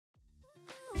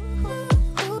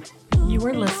You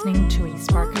are listening to a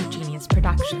Spark of Genius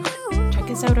production.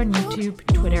 Check us out on YouTube,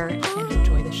 Twitter, and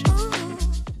enjoy the show.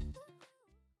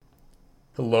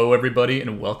 Hello everybody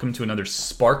and welcome to another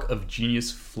Spark of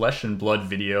Genius Flesh and Blood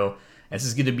video. This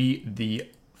is going to be the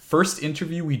first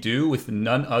interview we do with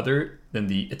none other than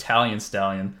the Italian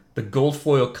stallion, the gold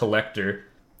foil collector,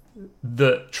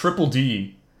 the Triple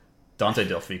D, Dante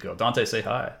Delfico. Dante, say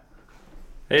hi.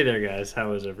 Hey there guys,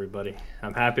 how is everybody?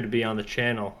 I'm happy to be on the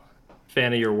channel.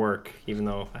 Fan of your work, even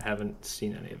though I haven't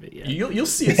seen any of it yet. You'll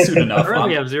see it soon enough. I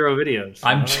already have 0 videos. So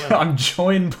I'm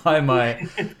joined by my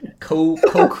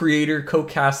co-creator,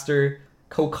 co-caster,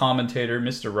 co-commentator,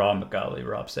 Mr. Rob McGalley.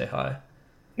 Rob, say hi.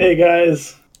 Hey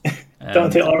guys.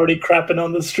 Dante already crapping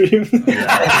on the stream.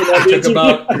 Yeah. It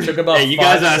took about hey, you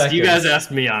 5 guys seconds. You guys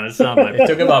asked me on it. It's not my It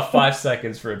took about 5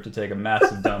 seconds for him to take a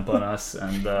massive dump on us,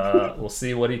 and we'll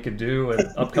see what he could do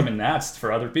with upcoming Nats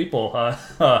for other people.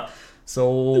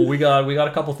 So we got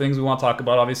a couple things we want to talk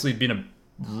about. Obviously, being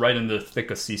right in the thick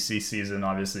of CC season,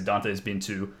 obviously Dante's been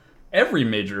to every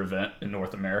major event in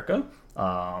North America.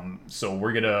 So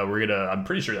we're gonna. I'm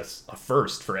pretty sure that's a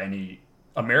first for any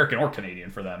American or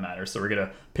Canadian for that matter. So we're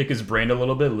gonna pick his brain a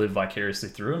little bit, live vicariously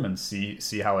through him, and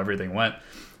see how everything went.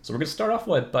 So we're gonna start off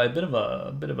by a bit of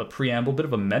a preamble, bit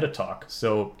of a meta talk.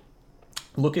 So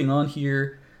looking on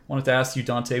here, I wanted to ask you,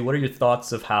 Dante, what are your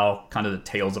thoughts of how kind of the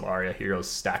Tales of Aria heroes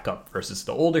stack up versus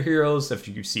the older heroes? Have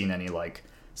you seen any like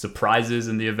surprises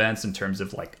in the events in terms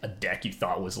of like a deck you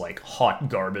thought was like hot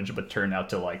garbage but turned out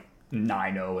to like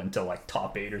 9-0 into like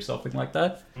top 8 or something like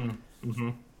that? Mm-hmm.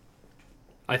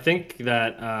 I think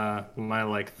that my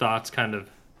like thoughts kind of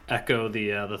echo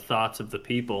the thoughts of the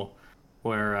people,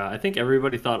 where I think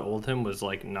everybody thought Oldhim was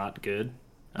like not good,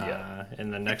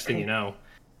 and the next thing you know,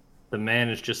 the man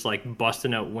is just like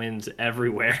busting out wins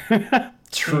everywhere.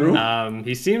 True.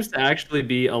 He seems to actually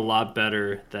be a lot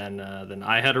better than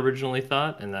I had originally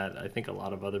thought, and that I think a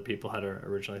lot of other people had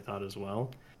originally thought as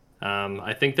well.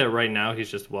 I think that right now he's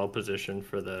just well positioned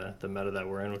for the meta that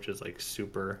we're in, which is like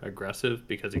super aggressive,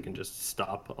 because he can just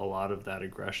stop a lot of that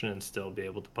aggression and still be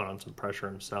able to put on some pressure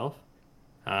himself.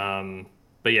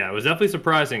 But yeah, it was definitely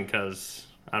surprising because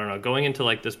I don't know, going into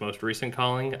like this most recent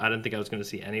calling, I didn't think I was going to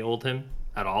see any Oldhim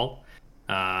at all.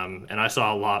 And I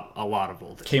saw a lot of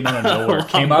Oldhim. Came out of nowhere.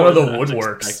 Came out of the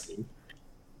woodworks.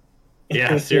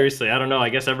 Yeah, seriously. I don't know. I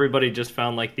guess everybody just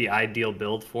found like the ideal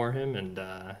build for him, and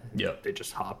they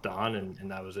just hopped on, and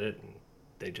that was it. And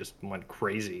they just went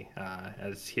crazy.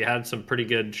 As he had some pretty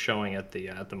good showing at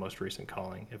the most recent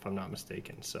calling, if I'm not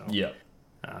mistaken. So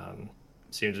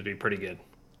seems to be pretty good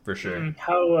for sure.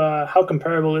 How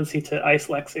comparable is he to Ice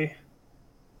Lexi?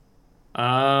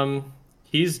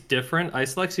 He's different.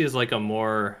 Ice Lexi is like a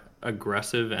more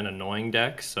aggressive and annoying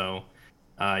deck, so.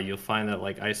 You'll find that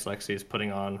like Ice Lexi is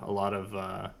putting on a lot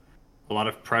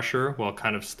of pressure while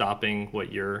kind of stopping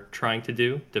what you're trying to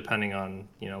do, depending on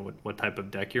what type of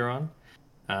deck you're on.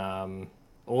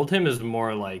 Oldhim is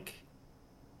more like,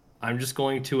 I'm just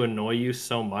going to annoy you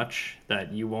so much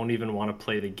that you won't even want to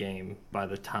play the game by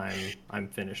the time I'm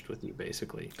finished with you.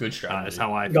 Basically, good strategy. That's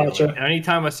how I feel. Gotcha. Like,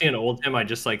 anytime I see an Oldhim, I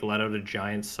just like let out a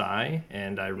giant sigh,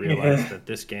 and I realize that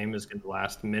this game is going to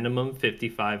last minimum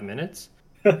 55 minutes.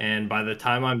 And by the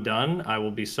time I'm done, I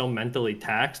will be so mentally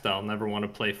taxed I'll never want to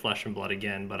play Flesh and Blood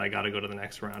again, but I got to go to the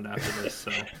next round after this.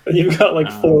 So you've got like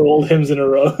 4 Oldhims in a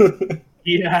row.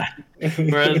 Yeah.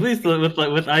 Whereas at least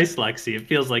with Ice Lexi, it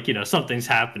feels like, something's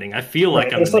happening. I feel like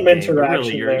I'm in There's some the game, but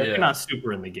interaction really there. you're not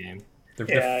super in the game.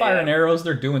 They're firing arrows,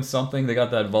 they're doing something. They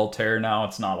got that Voltaire now.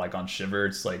 It's not like on Shiver,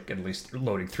 it's like at least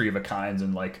loading 3 of a kinds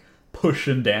and like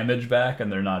pushing damage back,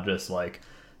 and they're not just like,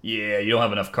 yeah, you don't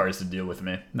have enough cards to deal with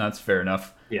me. That's fair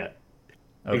enough. Yeah,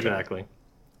 okay. Exactly.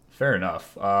 Fair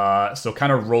enough. So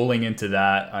kind of rolling into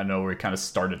that, I know we kind of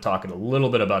started talking a little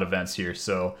bit about events here.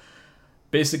 So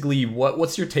basically,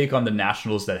 what's your take on the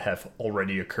Nationals that have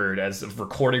already occurred? As of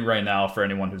recording right now, for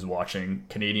anyone who's watching,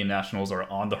 Canadian Nationals are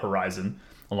on the horizon,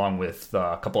 along with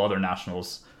a couple other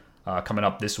Nationals coming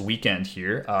up this weekend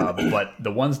here. But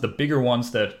the bigger ones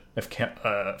that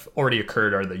have already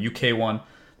occurred are the UK one,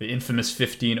 the infamous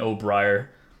 15-0 Briar,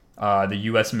 the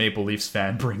U.S. Maple Leafs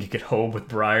fan bringing it home with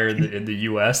Briar in the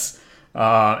U.S.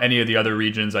 Any of the other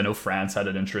regions, I know France had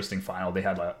an interesting final. They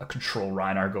had a Control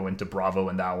Reinar go into Bravo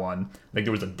in that one. I think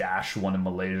there was a Dash one in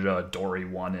Malaysia, a Dory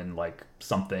one in like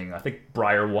something. I think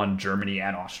Briar won Germany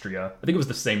and Austria. I think it was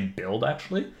the same build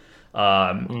actually.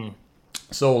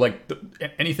 So like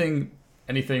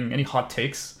any hot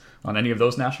takes on any of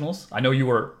those Nationals? I know you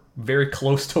were very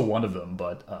close to one of them,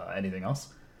 but anything else?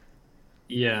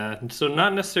 Yeah, so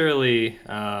not necessarily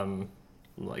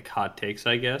like hot takes,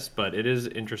 I guess, but it is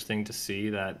interesting to see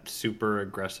that super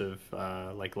aggressive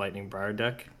like Lightning Briar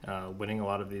deck winning a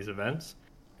lot of these events,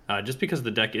 just because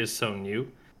the deck is so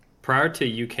new. Prior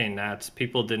to UK Nats,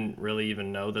 people didn't really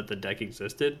even know that the deck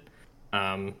existed.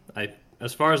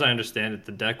 As far as I understand it,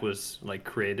 the deck was like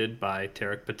created by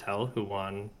Tarek Patel, who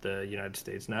won the United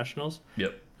States Nationals.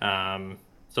 Yep.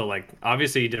 So like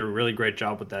obviously he did a really great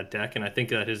job with that deck, and I think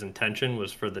that his intention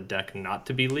was for the deck not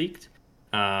to be leaked.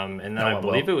 And then I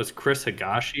believe it was Chris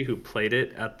Higashi who played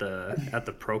it at the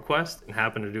ProQuest and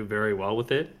happened to do very well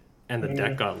with it, and the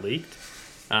deck got leaked.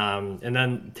 And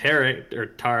then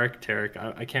Tarek,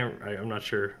 I'm not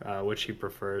sure which he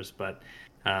prefers, but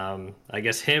I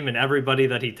guess him and everybody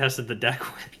that he tested the deck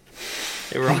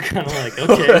with, they were all kind of like,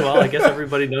 okay, well, I guess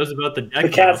everybody knows about the deck. The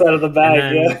cat's out of the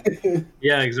bag, then,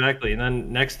 yeah, exactly. And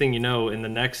then next thing you know, in the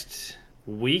next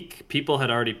week, people had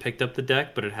already picked up the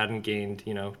deck, but it hadn't gained,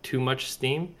 too much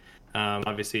steam.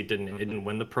 Obviously, it didn't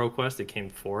win the ProQuest. It came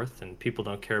fourth, and people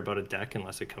don't care about a deck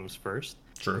unless it comes first.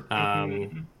 Sure.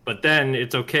 But then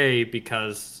it's okay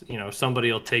because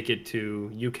somebody will take it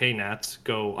to UK Nats,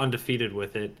 go undefeated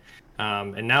with it,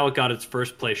 and now it got its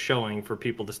first place showing for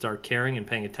people to start caring and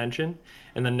paying attention.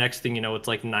 And the next thing you know, it's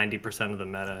like 90% of the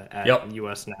meta at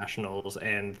US Nationals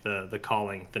and the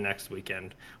calling the next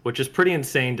weekend, which is pretty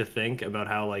insane to think about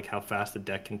how fast the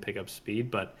deck can pick up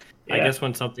speed. But I guess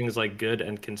when something is like good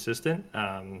and consistent,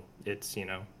 it's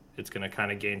going to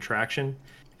kind of gain traction.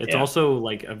 It's also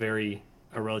like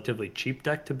a relatively cheap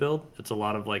deck to build. It's a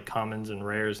lot of like commons and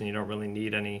rares, and you don't really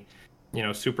need any,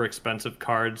 super expensive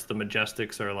cards. The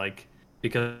Majestics are like,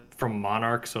 because from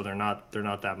Monarch, so they're not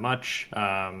that much.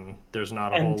 There's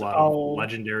not a whole lot of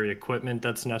legendary equipment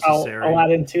that's necessary. I'll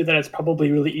add in too that it's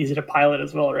probably really easy to pilot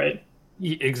as well, right?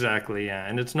 Exactly, yeah.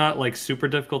 And it's not like super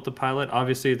difficult to pilot.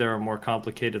 Obviously, there are more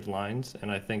complicated lines,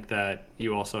 and I think that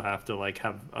you also have to like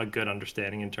have a good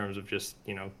understanding in terms of just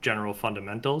general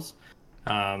fundamentals.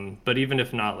 But even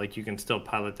if not, like you can still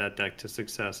pilot that deck to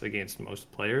success against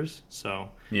most players. So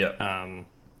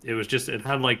it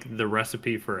had like the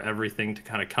recipe for everything to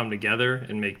kind of come together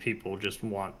and make people just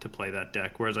want to play that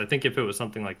deck. Whereas I think if it was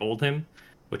something like Oldhim,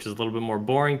 which is a little bit more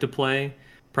boring to play,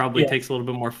 probably takes a little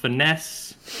bit more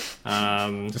finesse,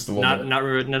 just a little bit.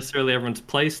 Not necessarily everyone's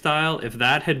play style. If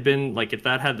that had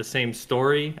the same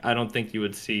story, I don't think you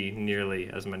would see nearly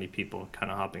as many people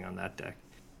kind of hopping on that deck.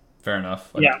 Fair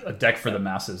enough. A deck for the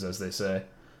masses, as they say.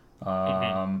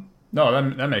 No,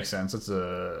 that makes sense.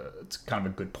 It's kind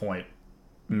of a good point,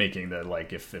 making that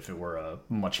like if it were a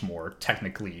much more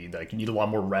technically, like you need a lot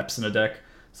more reps in a deck,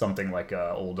 something like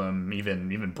Oldhim,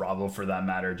 even Bravo for that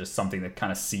matter, just something that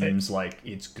kind of seems like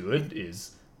it's good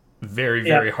is very,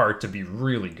 very hard to be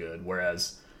really good,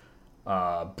 whereas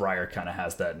Briar kind of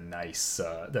has that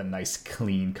nice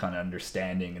clean kind of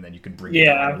understanding, and then you can bring it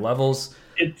to higher levels.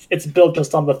 It's built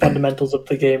just on the fundamentals of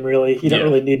the game, really. You don't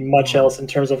really need much else in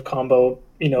terms of combo,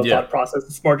 thought process.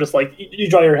 It's more just like you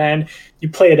draw your hand, you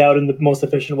play it out in the most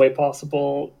efficient way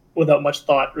possible without much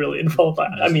thought really involved.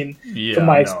 From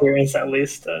my experience at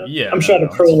least. I'm sure at a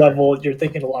pro level you're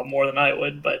thinking a lot more than I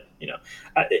would, but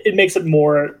it makes it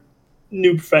more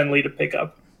noob friendly to pick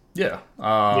up.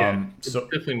 It's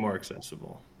definitely more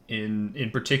accessible. In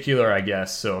particular, I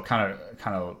guess, so kind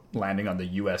of landing on the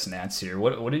US Nats here.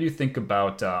 What did you think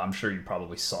about? I'm sure you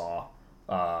probably saw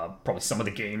probably some of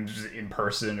the games in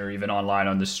person or even online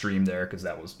on the stream there, because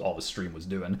that was all the stream was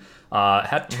doing.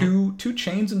 Had two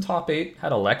chains in top 8.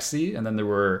 Had Alexi, and then there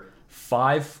were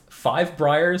five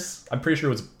Briars. I'm pretty sure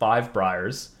it was 5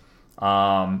 Briars.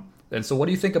 And so, what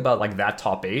do you think about like that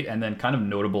top 8, and then kind of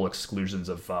notable exclusions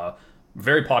of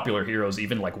very popular heroes,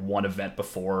 even like one event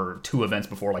before, 2 events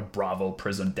before, like Bravo,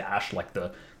 Prism, Dash, like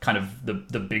the kind of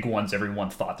the big ones everyone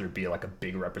thought there'd be like a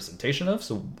big representation of.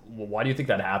 So why do you think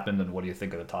that happened, and what do you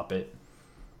think of the top 8?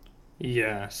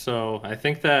 Yeah, so I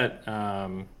think that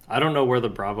I don't know where the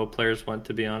Bravo players went,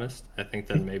 to be honest. I think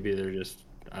that maybe they're just,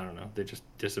 I don't know, they just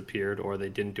disappeared, or they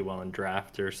didn't do well in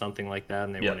draft or something like that,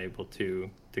 and they weren't able to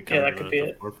come to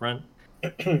the forefront.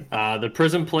 The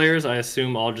Prism players, I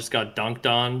assume, all just got dunked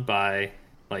on by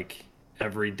like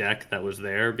every deck that was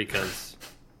there, because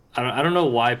I don't know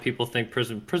why people think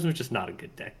Prism is just not a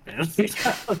good deck, man.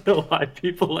 I don't know why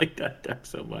people like that deck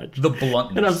so much. The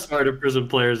bluntness. And I'm sorry to Prism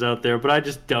players out there, but I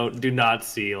just do not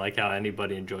see like how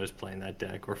anybody enjoys playing that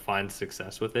deck or finds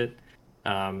success with it.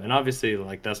 And obviously,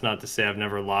 like, that's not to say I've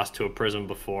never lost to a Prism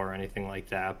before or anything like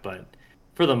that, but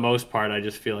for the most part, I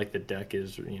just feel like the deck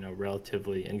is,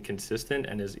 relatively inconsistent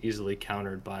and is easily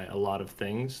countered by a lot of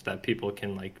things that people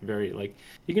can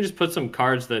you can just put some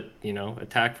cards that,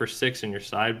 attack for 6 in your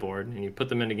sideboard, and you put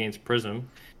them in against Prism,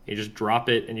 You just drop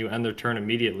it and you end their turn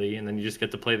immediately, and then you just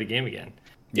get to play the game again.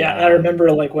 Yeah, and I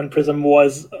remember like when Prism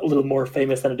was a little more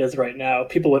famous than it is right now,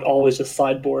 people would always just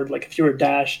sideboard. Like if you were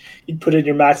Dash, you'd put in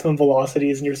your maximum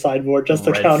velocities in your sideboard just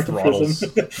to Red counter throttles.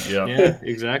 Prism. Yeah,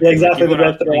 exactly. Yeah, exactly. Like, The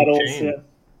red throttles. Chain, yeah.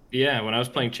 Yeah, when I was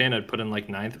playing Chain, I'd put in like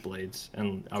ninth blades,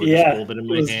 and I would Yeah, just hold it in it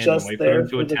my was hand and just wait for there them to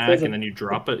for the attack, prism. and then you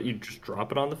drop it. You just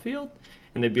drop it on the field,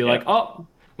 and they'd be Yeah. like, "Oh,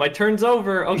 my turn's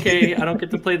over. Okay, I don't get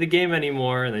to play the game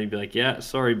anymore." And then you'd be like, "Yeah,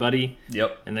 sorry, buddy."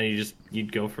 Yep. And then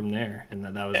you'd go from there, and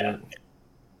that was it.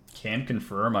 Can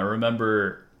confirm. I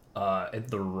remember at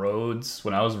the Rhodes,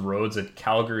 when I was Rhodes at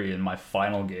Calgary in my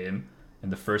final game in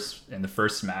the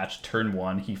first match, turn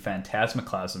 1, he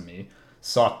phantasmaclasmed me.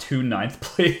 Saw 2 ninth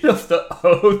plate of the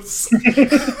Oaths.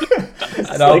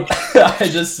 And I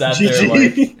just sat there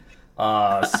like,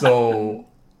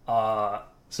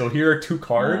 so here are 2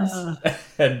 cards,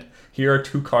 and here are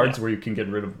 2 cards where you can get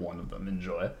rid of one of them.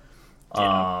 Enjoy.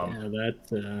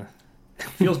 That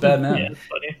Feels bad, man. Yeah, that's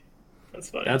funny. That's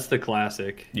funny. That's the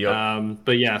classic. Yep.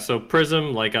 But yeah, so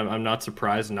Prism, like I'm not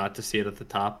surprised not to see it at the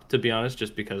top, to be honest,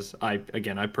 just because I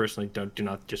personally don't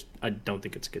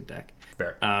think it's a good deck.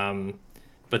 Fair.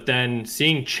 But then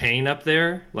seeing Chain up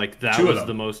there, like that 2 of was them.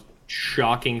 the most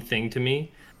shocking thing to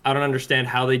me. I don't understand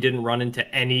how they didn't run into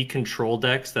any control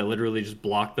decks that literally just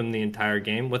blocked them the entire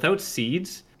game without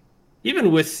seeds.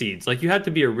 Even with seeds, like you had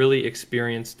to be a really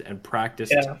experienced and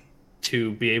practiced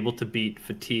to be able to beat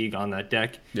Fatigue on that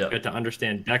deck. Yeah. You had to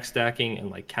understand deck stacking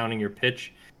and like counting your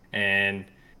pitch, and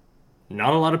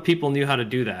not a lot of people knew how to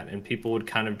do that, and people would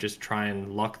kind of just try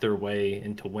and luck their way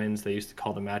into wins. They used to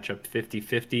call the matchup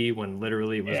 50-50 when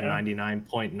literally it was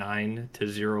 99.9 to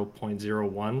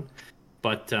 0.01.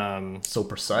 But so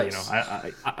precise. You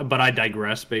know, but I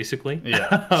digress basically.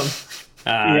 Yeah.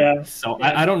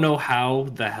 I don't know how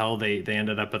the hell they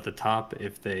ended up at the top,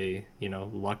 if they, you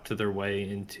know, lucked their way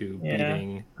into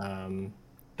beating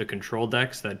the control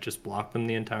decks that just blocked them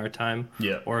the entire time.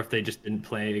 Yeah. Or if they just didn't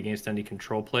play against any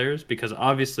control players, because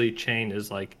obviously Chain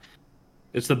is like,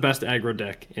 it's the best aggro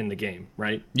deck in the game,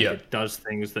 right? Yeah. It does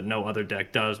things that no other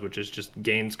deck does, which is just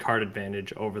gains card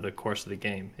advantage over the course of the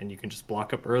game. And you can just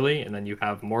block up early, and then you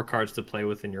have more cards to play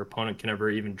with than your opponent can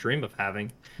ever even dream of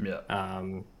having. You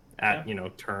know,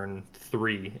 turn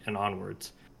 3 and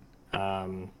onwards.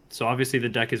 So obviously the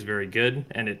deck is very good,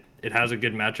 and it has a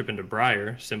good matchup into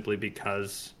Briar, simply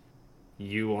because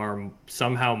you are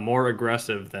somehow more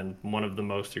aggressive than one of the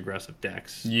most aggressive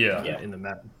decks in the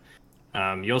meta.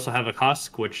 You also have a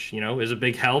Husk, which, you know, is a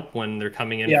big help when they're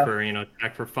coming in for, you know,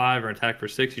 attack for 5 or attack for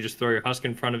 6. You just throw your Husk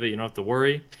in front of it, you don't have to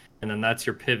worry, and then that's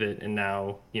your pivot. And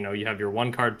now, you know, you have your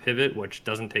 1-card pivot, which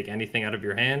doesn't take anything out of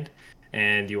your hand.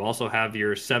 And you also have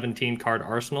your 17-card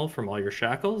arsenal from all your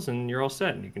shackles, and you're all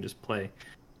set, and you can just play.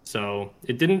 So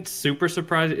it didn't super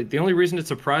surprise. The only reason it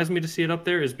surprised me to see it up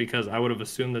there is because I would have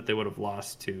assumed that they would have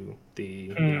lost to the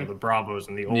you know, the Bravos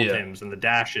and the Oldhams and the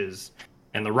Dashes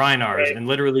and the Reinars and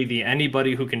literally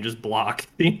anybody who can just block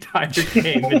the entire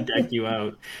game and deck you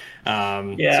out. So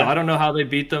I don't know how they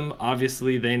beat them.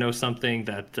 Obviously, they know something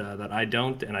that I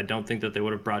don't, and I don't think that they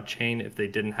would have brought Chain if they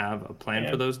didn't have a plan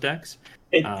for those decks.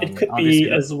 It could be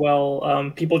as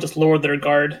well. People just lowered their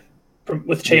guard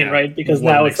with Chain, right? Because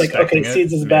now it's like, okay,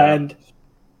 Seeds is banned,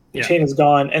 Chain is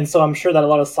gone, and so I'm sure that a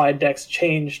lot of side decks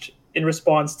changed in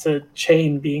response to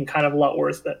Chain being kind of a lot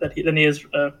worse than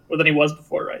he was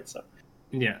before, right? So.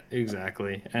 Yeah,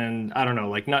 exactly. And I don't know,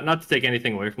 like not to take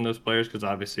anything away from those players, because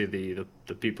obviously the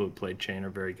people who played Chain are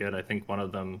very good. I think one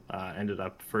of them ended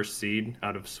up first seed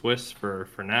out of Swiss for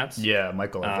Nats. Yeah,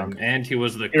 Michael, I think. And he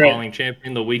was the calling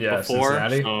champion the week before.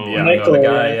 Cincinnati. So, Michael, the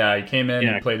guy, he came in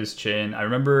and played his Chain. I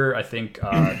remember, I think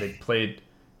they played.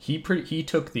 He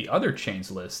took the other Chains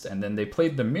list, and then they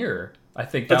played the Mirror. I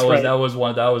think that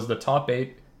was the top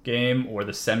 8 game or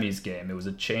the semis game. It was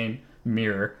a Chain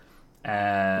Mirror.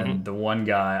 And the one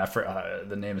guy,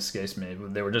 the name escapes me,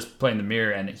 they were just playing the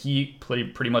Mirror, and he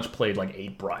pretty much played like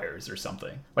 8 Briars or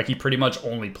something. Like he pretty much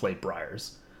only played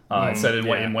Briars. It said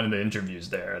in one of the interviews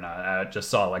there, and I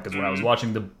just saw, like, because when I was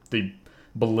watching the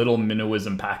Belittle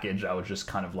Minnowism package, I was just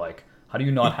kind of like, how do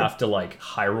you not have to like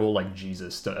high roll like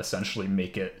Jesus to essentially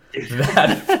make it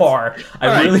that far?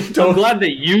 I really don't. I'm glad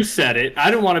that you said it.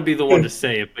 I didn't want to be the one to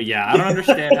say it, but yeah, I don't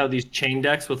understand how these Chain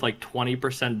decks with like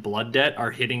 20% blood debt are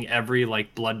hitting every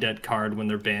like blood debt card when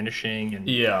they're banishing, and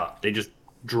they just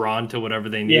draw into whatever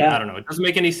they need. I don't know. It doesn't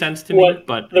make any sense to me.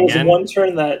 But there was one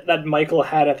turn that Michael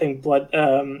had, I think,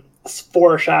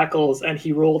 4 shackles, and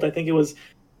he rolled, I think it was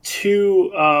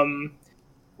 2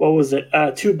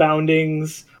 2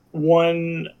 boundings,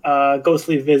 1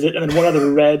 ghostly visit, and then 1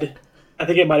 other red I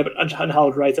think it might have been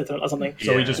unhallowed rights or something.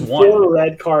 So he just and won. 4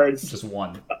 red cards. Just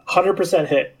won. 100%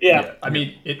 hit. Yeah. I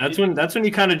mean, that's when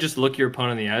you kind of just look your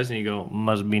opponent in the eyes and you go,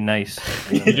 "Must be nice."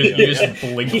 You just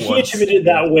blink he once. attributed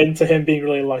that win to him being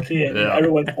really lucky, and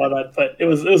everyone saw that. But it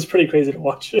was pretty crazy to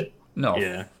watch it.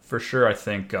 No, for sure. I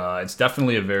think it's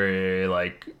definitely a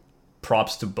very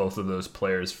props to both of those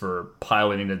players for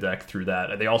piloting the deck through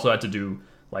that. They also had to do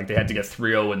they had to get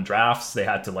 3-0 in drafts. They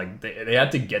had to they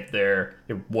had to get there.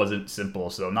 It wasn't simple.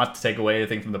 So not to take away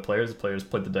anything from the players played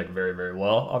the deck very, very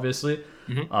well, obviously.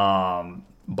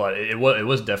 But it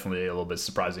was definitely a little bit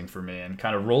surprising for me. And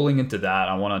kind of rolling into that,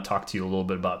 I want to talk to you a little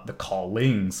bit about the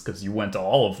callings, because you went to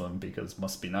all of them because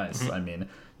must be nice. I mean,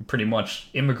 you pretty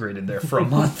much immigrated there for a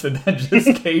month and then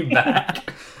just came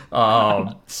back.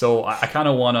 So I kind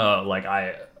of want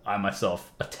to I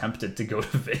myself attempted to go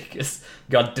to Vegas,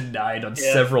 got denied on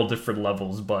several different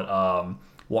levels, but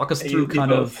walk us through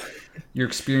kind of your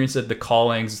experience at the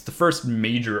callings. It's the first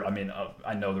major,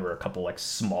 I know there were a couple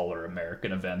smaller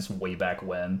American events way back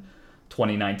when,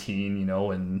 2019,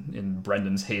 in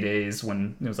Brendan's heydays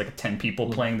when it was 10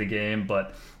 people playing the game,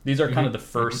 but these are kind of the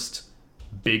first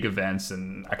big events,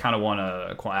 and I kind of want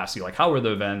to ask you, how were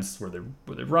the events? Were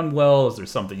they run well? Is there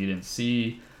something you didn't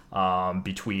see?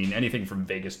 Between anything from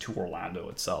Vegas to Orlando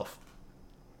itself.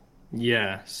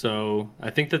 Yeah, so I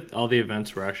think that all the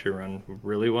events were actually run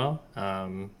really well.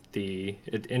 In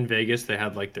Vegas they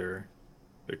had their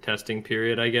testing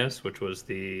period, I guess, which was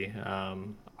the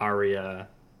Aria.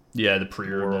 Yeah, the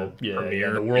premiere.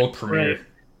 The world premiere.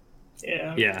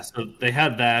 Right. Yeah, so they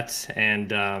had that, and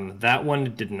that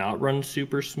one did not run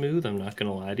super smooth. I'm not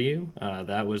gonna lie to you.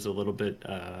 That was a little bit.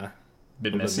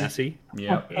 Bit messy.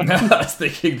 Yeah, I was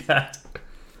thinking that.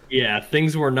 Yeah,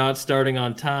 things were not starting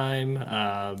on time.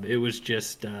 It was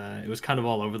just, it was kind of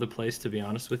all over the place, to be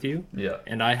honest with you. Yeah.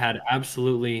 And I had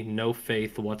absolutely no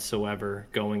faith whatsoever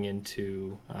going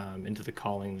into the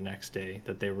calling the next day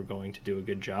that they were going to do a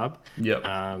good job.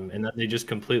 Yeah. And that they just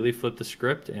completely flipped the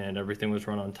script and everything was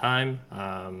run on time.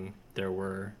 There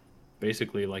were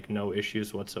basically no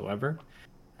issues whatsoever.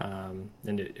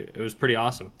 And it was pretty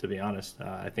awesome, to be honest.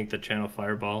 I think that Channel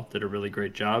Fireball did a really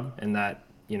great job, and that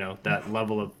that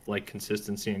level of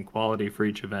consistency and quality for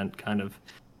each event kind of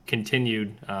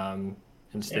continued and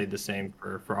stayed the same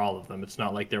for all of them. It's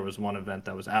not like there was one event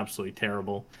that was absolutely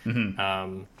terrible.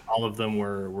 All of them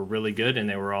were really good, and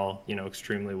they were all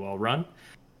extremely well run.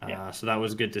 So that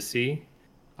was good to see.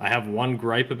 I have one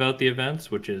gripe about the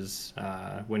events, which is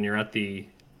when you're at the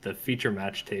feature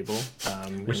match table,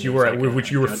 which you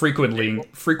were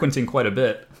frequenting quite a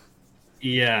bit.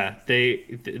 Yeah, they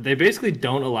basically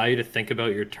don't allow you to think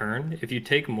about your turn. If you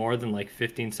take more than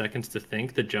 15 seconds to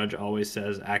think, the judge always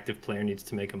says active player needs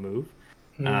to make a move,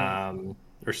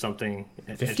 or something.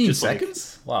 15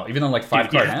 seconds? Wow, even on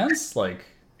 5-card hands,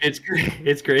 It's crazy.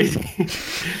 It's pretty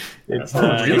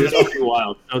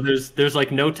wild. So there's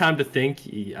no time to think.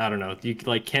 I don't know. You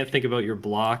can't think about your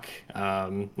block.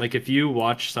 If you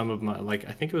watch some of my I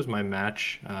think it was my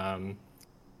match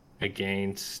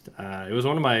against it was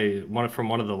from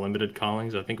one of the limited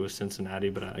callings. I think it was Cincinnati,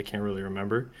 but I can't really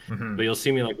remember. But you'll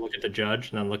see me look at the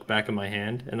judge and then look back at my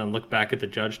hand and then look back at the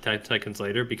judge 10 seconds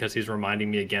later because he's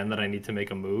reminding me again that I need to make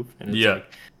a move. And it's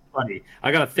buddy,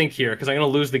 I gotta think here because I'm gonna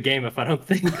lose the game if I don't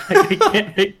think. I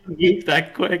can't make the move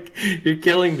that quick. You're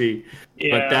killing me.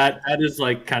 Yeah. But that is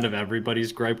kind of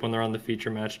everybody's gripe when they're on the feature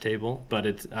match table. But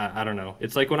it's I don't know.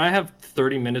 It's when I have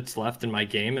 30 minutes left in my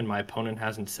game and my opponent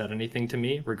hasn't said anything to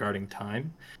me regarding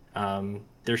time.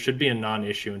 There should be a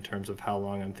non-issue in terms of how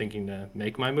long I'm thinking to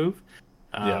make my move.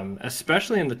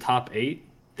 Especially in the top 8.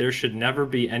 There should never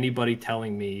be anybody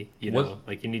telling me, you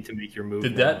need to make your move.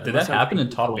 Did that happen in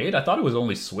top 8? I thought it was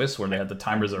only Swiss where they had the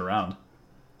timers around.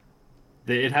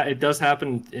 It does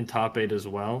happen in top 8 as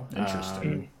well.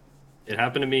 Interesting. It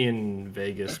happened to me in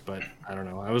Vegas, but I don't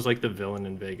know. I was the villain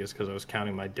in Vegas because I was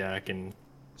counting my deck and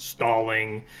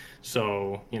stalling.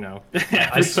 So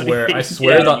I swear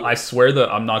that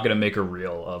I'm not gonna make a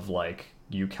reel of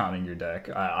you counting your deck.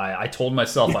 I told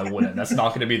myself I wouldn't. That's not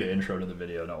going to be the intro to the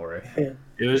video. Don't worry.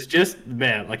 It was just,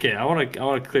 man. I want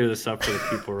to clear this up for the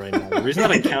people right now. The reason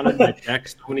that I counted my deck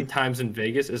so many times in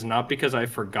Vegas is not because I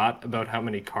forgot about how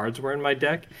many cards were in my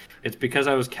deck. It's because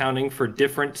I was counting for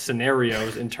different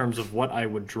scenarios in terms of what I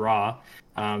would draw,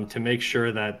 to make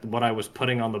sure that what I was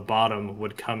putting on the bottom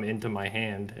would come into my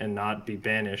hand and not be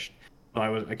banished. So I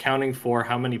was accounting for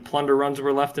how many plunder runs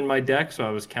were left in my deck, so I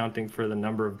was counting for the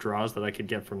number of draws that I could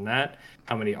get from that,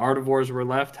 how many Artivores were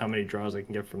left, how many draws I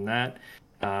can get from that.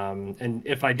 And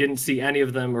if I didn't see any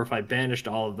of them or if I banished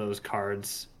all of those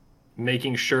cards,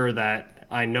 making sure that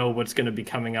I know what's going to be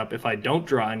coming up if I don't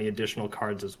draw any additional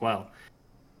cards as well.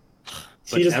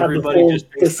 So you just have the full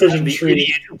decision tree.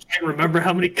 Idiot who can't remember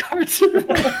how many cards are in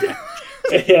my deck.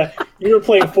 Yeah, you were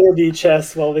playing 4D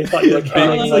chess while they thought you were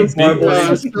counting like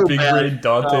marbles. Big brain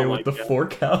Dante with the 4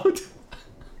 count.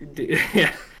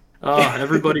 Yeah. Oh,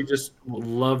 everybody just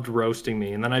loved roasting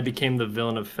me, and then I became the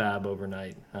villain of Fab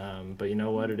overnight. But you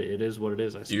know what? It is what it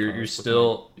is. I suppose.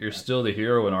 You're still the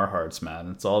hero in our hearts, man.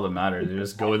 That's all that matters. You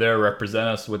just go there, represent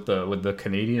us with the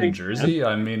Canadian jersey.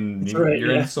 I mean,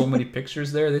 you're in so many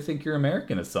pictures there. They think you're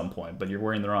American at some point, but you're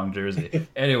wearing the wrong jersey.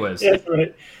 Anyways, yeah, that's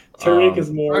right. Tariq is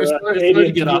more sorry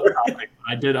to get off topic.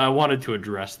 I wanted to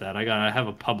address that. I have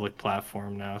a public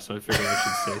platform now, so I figured I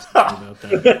should say something about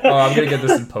that. Oh, I'm gonna get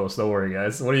this in post. Don't worry,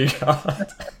 guys. What do you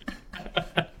got?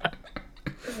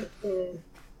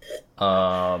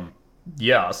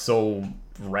 Yeah. So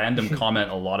random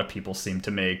comment. A lot of people seem to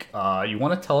make. You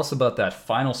want to tell us about that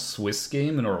final Swiss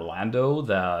game in Orlando?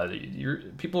 That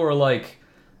people are like.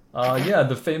 Yeah,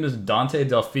 the famous Dante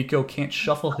Delfico can't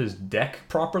shuffle his deck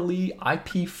properly.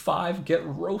 IP5 get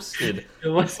roasted. It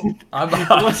wasn't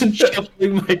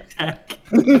shuffling my deck.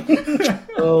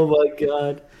 Oh my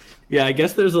god. Yeah, I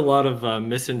guess there's a lot of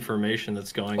misinformation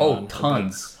that's going on. Oh,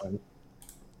 tons.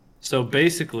 So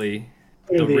basically,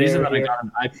 the reason that I got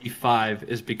an IP5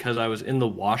 is because I was in the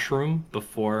washroom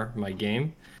before my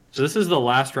game. So this is the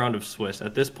last round of Swiss.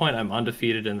 At this point, I'm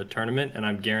undefeated in the tournament, and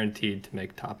I'm guaranteed to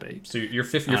make top 8. So you're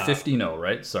 15-0,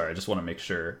 right? Sorry, I just want to make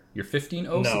sure. You're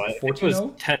 15-0? No, I think it was 10-0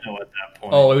 at that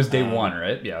point. Oh, it was day 1,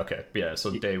 right? Yeah, okay. Yeah,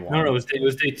 so day 1. No, it was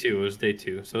day 2. It was day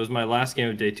 2. So it was my last game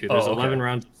of day 2. There's 11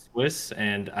 rounds of Swiss,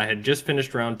 and I had just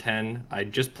finished round 10. I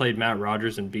just played Matt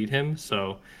Rogers and beat him,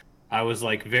 so I was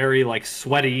like very like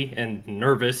sweaty and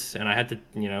nervous, and I had to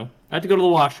go to the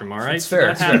washroom. All right, it's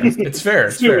fair. It's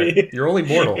fair. You're only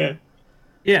mortal.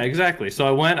 Yeah, exactly. So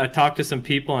I went. I talked to some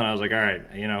people, and I was like, all right,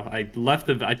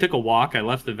 I took a walk. I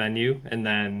left the venue, and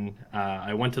then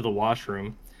I went to the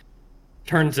washroom.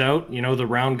 Turns out, the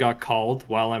round got called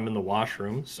while I'm in the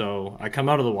washroom. So I come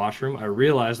out of the washroom. I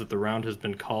realize that the round has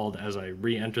been called as I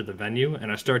re-enter the venue,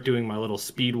 and I start doing my little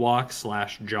speed walk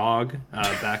 / jog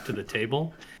back to the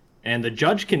table. And the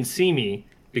judge can see me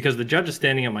because the judge is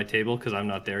standing at my table because I'm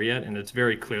not there yet. And it's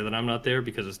very clear that I'm not there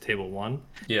because it's table 1.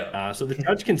 Yeah. So the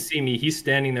judge can see me. He's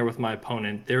standing there with my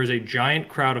opponent. There is a giant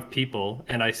crowd of people.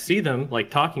 And I see them like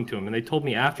talking to him. And they told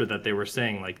me after that they were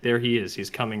saying like, there he is.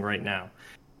 He's coming right now.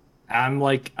 I'm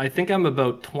like, I think I'm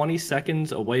about 20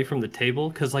 seconds away from the table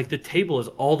because like the table is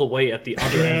all the way at the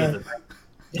other end of the venue.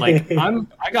 Like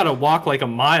I got to walk like a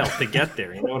mile to get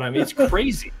there. You know what I mean? It's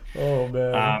crazy. Oh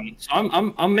man. So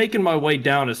I'm making my way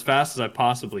down as fast as I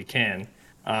possibly can.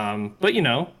 But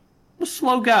I'm a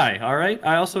slow guy. All right.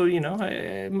 I also,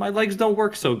 my legs don't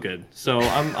work so good. So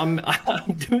I'm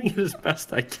doing it as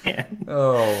best I can.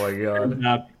 Oh my god. And,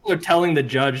 people are telling the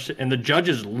judge, and the judge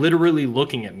is literally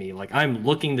looking at me like I'm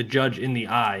looking the judge in the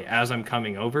eye as I'm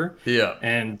coming over. Yeah.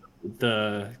 And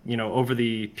over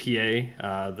the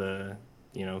PA, the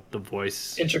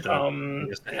voice intercom,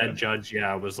 the head judge,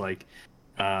 was like.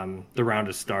 The round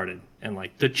has started, and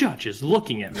like the judge is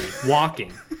looking at me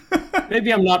walking.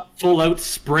 Maybe I'm not full out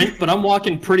sprint, but I'm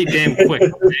walking pretty damn quick,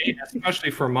 okay? Especially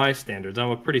for my standards.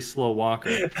 I'm a pretty slow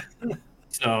walker.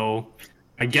 So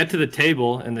I get to the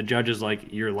table, and the judge is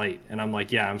like, "You're late," and I'm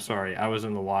like, "Yeah, I'm sorry, I was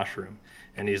in the washroom."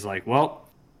 And he's like, "Well,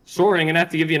 sorry, I'm gonna have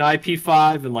to give you an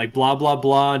IP5 and like blah blah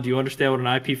blah. Do you understand what an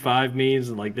IP5 means?"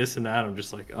 And like this and that. I'm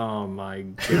just like, "Oh my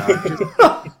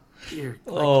god."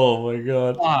 Oh my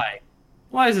god.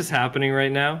 Why is this happening right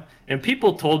now? And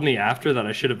people told me after that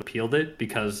I should have appealed it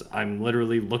because I'm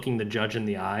literally looking the judge in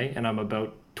the eye and I'm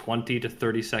about 20 to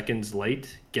 30 seconds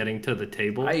late getting to the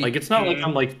table. It's not like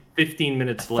I'm like 15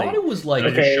 minutes late. I thought it was like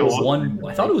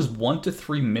I thought it was 1 to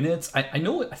 3 minutes. I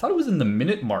thought it was in the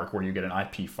minute mark where you get an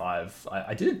IP5.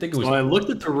 I didn't think it was. So I looked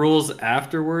at the rules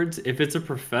afterwards. If it's a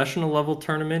professional level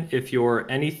tournament, if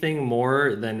you're anything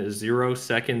more than 0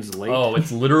 seconds late. Oh,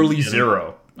 it's literally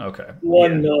 0. Okay.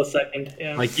 1 millisecond.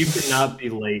 Yeah. Like you cannot be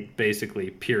late, basically.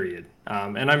 Period.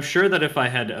 And I'm sure that if I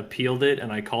had appealed it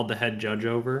and I called the head judge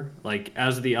over, like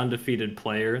as the undefeated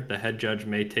player, the head judge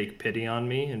may take pity on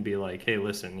me and be like, "Hey,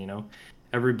 listen,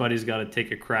 everybody's got to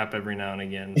take a crap every now and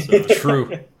again." So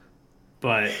true.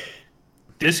 But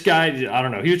this guy, I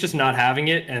don't know. He was just not having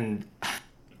it, and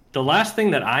the last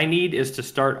thing that I need is to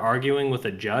start arguing with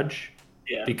a judge,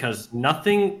 because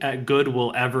nothing good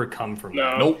will ever come from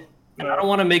it. Nope. And I don't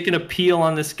want to make an appeal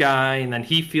on this guy, and then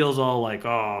he feels all like,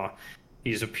 "Oh,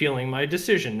 he's appealing my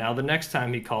decision. Now the next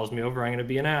time he calls me over, I'm going to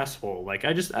be an asshole." Like,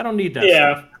 I don't need that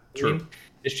stuff. True.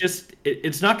 It's just,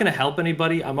 it's not going to help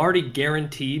anybody. I'm already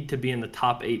guaranteed to be in the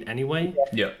top 8 anyway.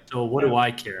 Yeah. So what do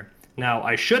I care? Now,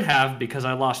 I should have because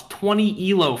I lost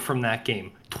 20 elo from that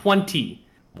game. 20.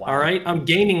 Wow. All right? I'm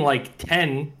gaining like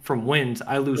 10 from wins.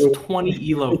 I lose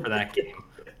 20 elo for that game.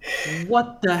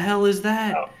 What the hell is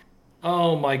that? Wow.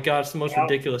 Oh my god, it's the most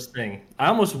ridiculous thing. I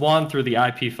almost won through the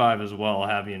IP5 as well,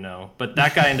 have you know. But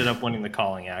that guy ended up winning the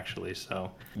calling, actually. So,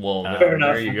 well, Fair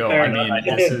enough. there you go. Fair I mean,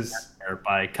 enough. this is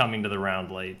by coming to the round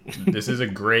late. this is a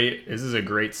great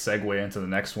segue into the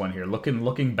next one here.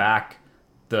 Looking back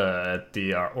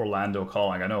the Orlando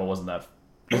calling. I know it wasn't that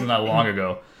long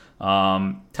ago.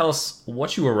 Tell us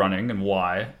what you were running and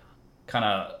why. Kind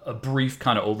of a brief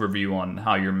kind of overview on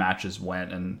how your matches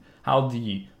went and how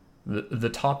the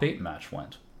top 8 match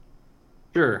went.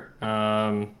 Sure.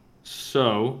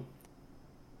 So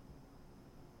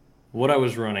what I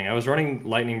was running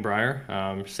Lightning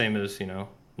Briar, same as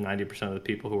 90% of the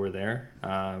people who were there.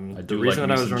 The reason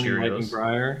that I was running Lightning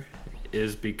Briar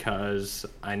is because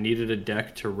I needed a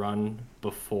deck to run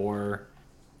before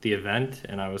the event,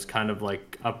 and I was kind of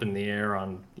like up in the air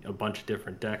on a bunch of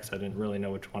different decks. I didn't really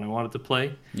know which one I wanted to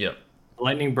play. Yep.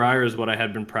 Lightning Briar is what I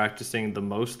had been practicing the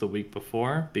most the week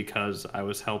before because I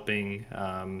was helping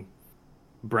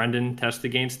Brendan test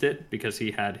against it because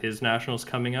he had his nationals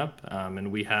coming up,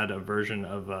 and we had a version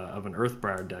of an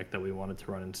Earthbriar deck that we wanted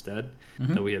to run instead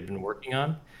that we had been working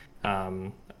on.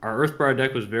 Our Earthbriar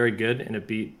deck was very good, and it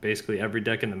beat basically every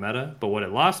deck in the meta, but what it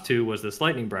lost to was this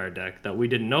Lightning Briar deck that we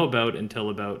didn't know about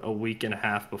until about a week and a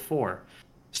half before.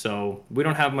 So we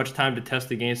don't have much time to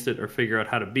test against it or figure out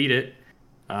how to beat it.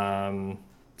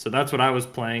 So that's what I was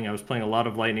playing. I was playing a lot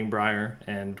of Lightning Briar,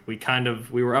 and we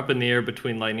were up in the air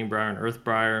between Lightning Briar and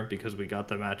Earthbriar because we got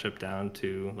the matchup down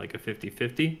to like a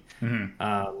 50-50.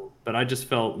 But I just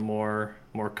felt more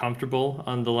comfortable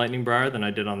on the Lightning Briar than I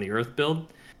did on the Earth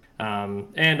build.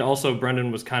 And also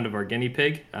Brendan was kind of our guinea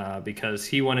pig because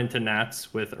he went into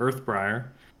Nats with Earthbriar,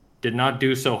 did not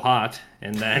do so hot,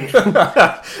 and then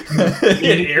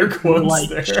air quotes like,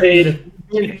 there.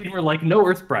 We were like, no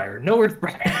Earthbriar, no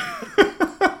Earthbriar.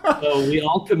 So we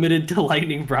all committed to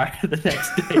Lightning Briar the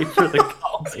next day for the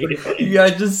call. You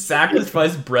guys just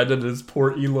sacrificed Brendan, his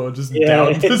poor elo, just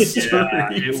down the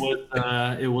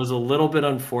street. It was a little bit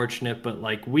unfortunate, but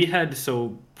like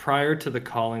prior to the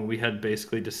calling, we had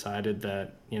basically decided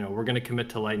that we're going to commit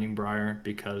to Lightning Briar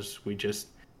because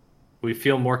we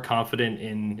feel more confident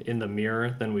in the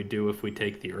mirror than we do if we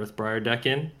take the Earthbriar deck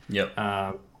in.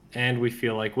 Yep. And we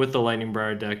feel like with the Lightning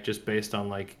Briar deck, just based on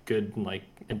like good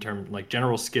in terms like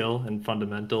general skill and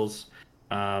fundamentals,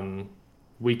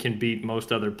 we can beat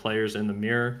most other players in the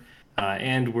mirror.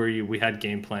 And we had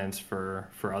game plans for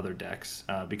other decks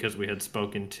because we had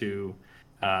spoken to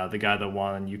the guy that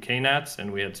won UK Nats,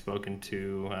 and we had spoken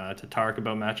to Tarek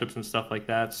about matchups and stuff like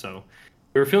that. So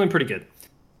we were feeling pretty good.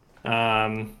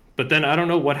 But then I don't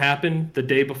know what happened the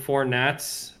day before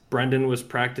Nats. Brendan was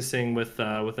practicing with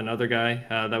another guy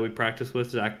that we practiced with,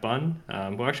 Zach Bunn,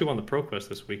 who actually won the Pro Quest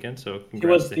this weekend. So he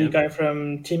was the guy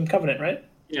from Team Covenant, right?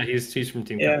 Yeah, he's from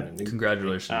Team Covenant.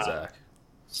 Congratulations, Zach.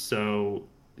 So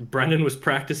Brendan was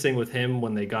practicing with him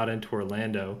when they got into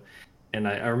Orlando. And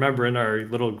I remember in our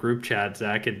little group chat,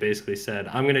 Zach had basically said,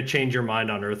 I'm going to change your mind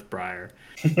on Earthbriar.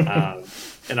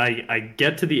 And I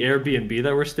get to the Airbnb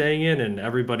that we're staying in, and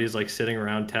everybody's like sitting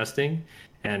around testing.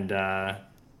 And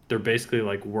they're basically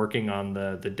like working on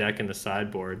the deck and the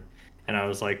sideboard. And I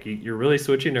was like, you're really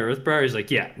switching to Earthbriar? He's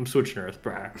like, yeah, I'm switching to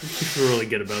Earthbriar. I feel really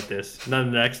good about this. And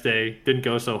then the next day, didn't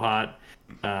go so hot.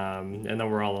 And then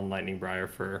we're all on Lightning Briar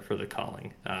for the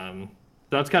calling.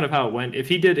 So that's kind of how it went. If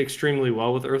he did extremely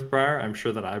well with Earthbriar, I'm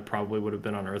sure that I probably would have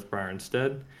been on Earthbriar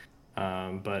instead.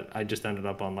 But I just ended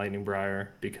up on Lightning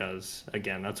Briar because,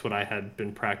 again, that's what I had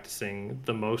been practicing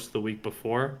the most the week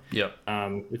before. Yep.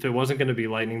 If it wasn't going to be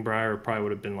Lightning Briar, it probably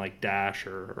would have been like Dash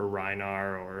or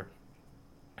Rhinar or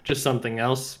just something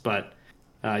else. But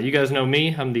you guys know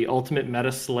me. I'm the ultimate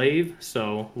meta slave.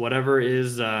 So whatever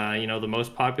is, the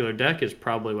most popular deck is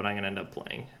probably what I'm going to end up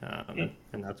playing.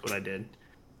 And that's what I did.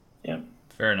 Yeah.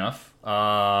 Fair enough.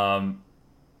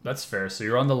 That's fair. So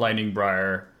you're on the Lightning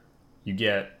Briar. You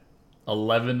get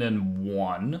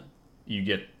 11-1. You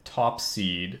get top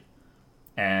seed,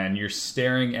 and you're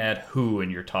staring at who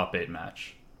in your top 8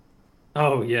 match?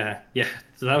 Oh yeah.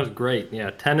 So that was great.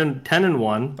 Yeah,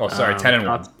 10-1. Oh, sorry, 10-1.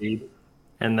 Top seed.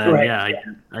 And then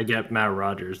I get Matt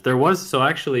Rogers.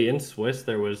 Actually in Swiss,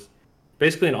 there was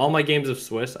basically in all my games of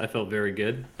Swiss, I felt very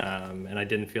good, and I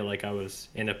didn't feel like I was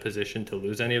in a position to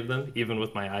lose any of them, even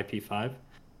with my IP5.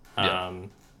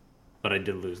 But I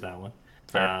did lose that one.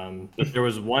 But there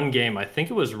was one game, I think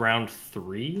it was round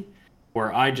 3,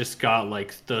 where I just got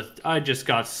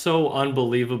so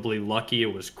unbelievably lucky,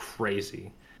 it was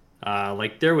crazy.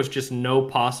 Like there was just no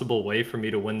possible way for me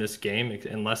to win this game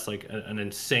unless like an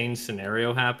insane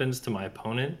scenario happens to my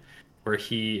opponent, where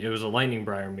it was a Lightning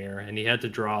Briar Mirror and he had to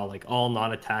draw like all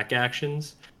non-attack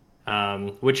actions,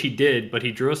 which he did, but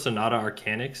he drew a Sonata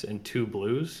Arcanix and 2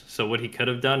 blues. So what he could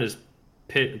have done is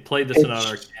played the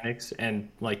Sonata Arcanix and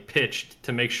like pitched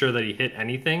to make sure that he hit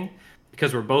anything,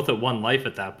 because we're both at 1 life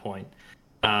at that point.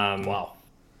 Wow.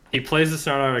 He plays the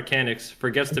Sonata Arcanix,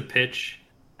 forgets to pitch,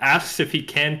 asks if he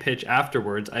can pitch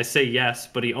afterwards. I say yes,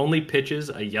 but he only pitches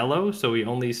a yellow, so he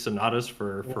only Sonatas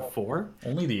for 4.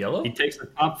 Only the yellow? He takes the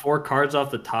top 4 cards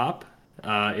off the top.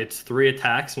 It's 3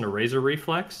 attacks and a Razor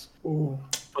Reflex. Ooh.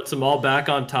 Puts them all back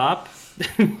on top.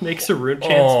 Makes a Rune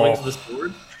Chant, swings the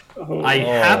sword. I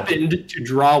happened to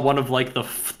draw one of like the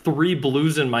 3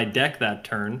 blues in my deck that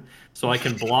turn, so I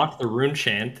can block the Rune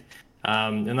Chant.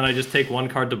 And then I just take 1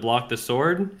 card to block the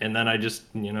sword, and then I just,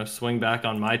 swing back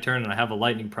on my turn, and I have a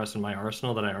Lightning Press in my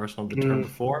arsenal that I arsenaled the turn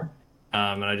before.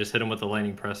 And I just hit him with the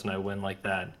Lightning Press, and I win like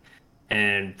that.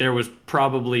 And there was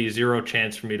probably 0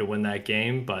 chance for me to win that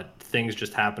game, but things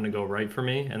just happened to go right for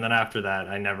me. And then after that,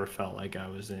 I never felt like I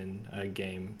was in a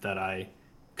game that I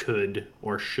could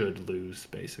or should lose,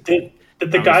 basically.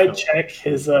 Did the guy check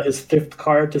his 5th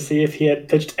card to see if he had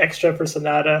pitched extra for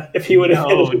Sonata? If he would have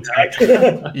hit his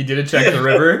attack? He didn't check the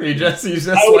river. He's just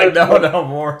like no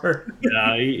more.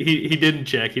 No, he didn't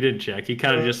check. He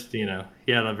kind of just he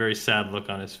had a very sad look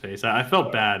on his face. I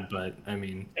felt bad, but I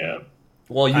mean, yeah.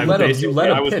 Well, you let him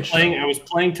pitch. I was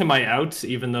playing to my outs,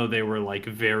 even though they were like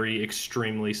very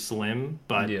extremely slim.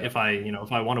 But if I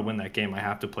want to win that game, I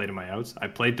have to play to my outs. I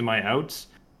played to my outs.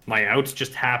 My outs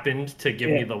just happened to give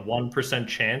me the 1%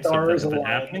 chance of that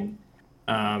happening,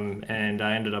 and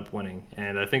I ended up winning.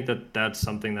 And I think that that's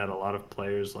something that a lot of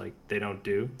players they don't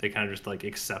do. They kind of just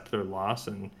accept their loss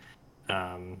and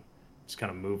just kind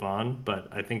of move on. But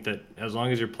I think that as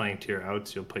long as you're playing to your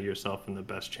outs, you'll put yourself in the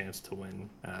best chance to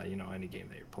win. Any game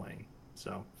that you're playing.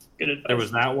 So there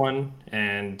was that one,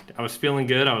 and I was feeling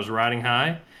good. I was riding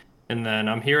high, and then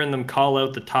I'm hearing them call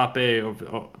out the top 8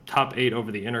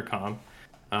 over the intercom.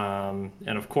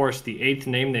 And of course, the 8th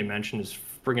name they mentioned is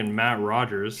friggin' Matt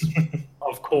Rogers,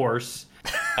 of course.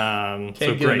 So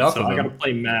great. So I got to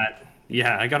play Matt.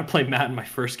 Yeah, I got to play Matt in my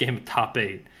first game of top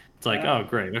 8. It's like, oh,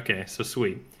 great. Okay, so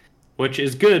sweet. Which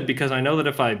is good, because I know that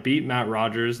if I beat Matt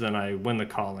Rogers, then I win the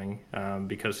calling.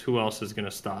 Because who else is going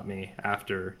to stop me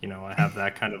after, I have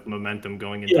that kind of momentum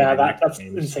going into my next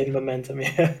games. Insane momentum,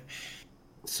 yeah.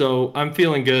 So I'm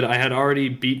feeling good. I had already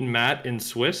beaten Matt in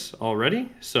Swiss already,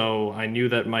 so I knew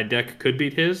that my deck could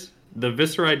beat his. The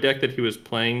Viserai deck that he was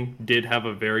playing did have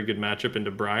a very good matchup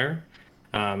into Briar,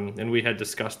 and we had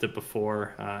discussed it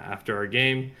before after our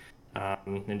game,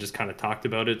 and just kind of talked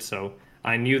about it. So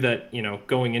I knew that,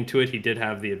 going into it, he did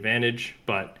have the advantage,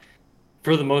 but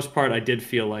for the most part, I did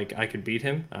feel like I could beat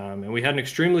him. And we had an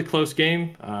extremely close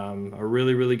game, a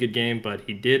really, really good game, but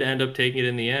he did end up taking it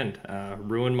in the end.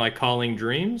 Ruined my calling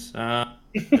dreams. And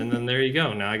then there you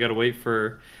go. Now I got to wait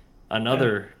for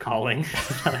another calling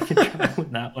that I can try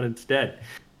with that one instead.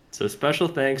 So special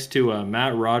thanks to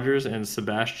Matt Rogers and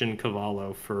Sebastian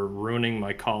Cavallo for ruining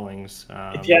my callings.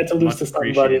 If you had to lose to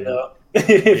somebody, though.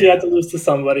 If you had to lose to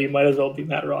somebody, you might as well be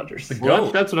Matt Rogers.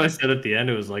 Well, that's what I said at the end.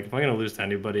 It was like, if I'm going to lose to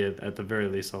anybody, at the very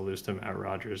least, I'll lose to Matt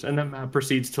Rogers. And then Matt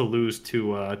proceeds to lose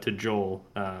to Joel.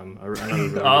 Yeah.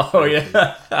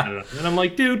 And I'm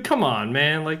like, dude, come on,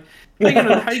 man. Like,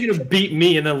 how are you gonna beat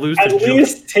me and then lose to Joel? At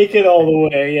least take it all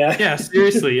the way, yeah. Yeah,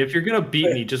 seriously. If you're going to beat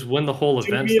me, just win the whole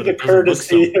event. Give me the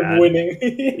courtesy of winning.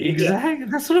 Exactly.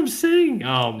 That's what I'm saying.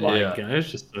 Oh, my God. It's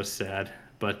just so sad.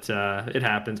 But it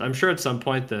happens. I'm sure at some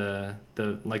point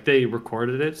they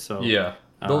recorded it, so yeah,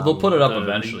 they'll put it up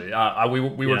eventually.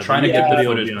 We were trying to get the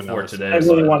footage before today. I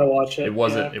really want to watch it. It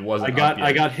wasn't.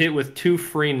 I got hit with 2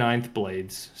 free 9th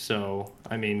blades. So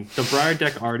I mean, the Briar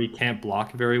deck already can't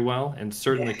block very well, and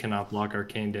certainly cannot block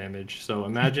arcane damage. So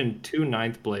imagine 2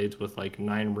 9th blades with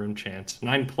 9 rune chance,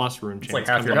 9+ rune chance. It's like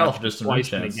half your health just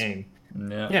twice in a game.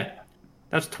 Yeah,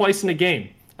 that's twice in a game,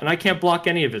 and I can't block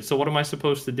any of it. So what am I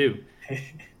supposed to do?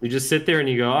 You just sit there and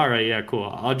you go, all right, yeah, cool.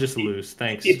 I'll just lose.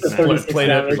 Thanks. Play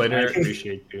I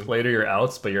appreciate you. Play to your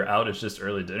outs, but your out is just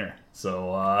early dinner.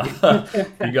 So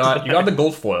you got the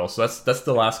gold foil. So that's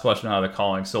the last question out of the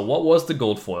calling. So what was the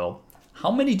gold foil?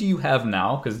 How many do you have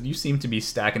now? Because you seem to be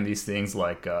stacking these things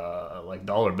like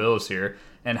dollar bills here.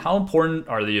 And how important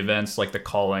are the events like the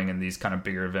calling and these kind of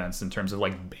bigger events in terms of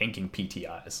banking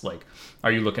PTIs?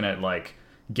 Are you looking at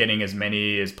getting as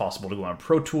many as possible to go on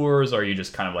pro tours? Or are you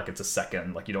just kind of it's a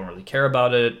second, you don't really care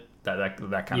about it,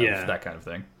 that kind of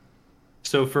thing?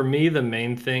 So for me, the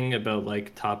main thing about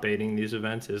top 8ing these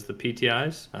events is the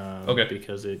PTIs. Okay.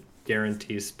 Because it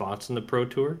guarantees spots in the Pro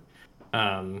Tour.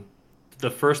 The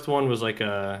first one was like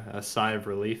a sigh of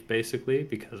relief, basically,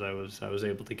 because I was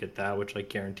able to get that, which like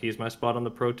guarantees my spot on the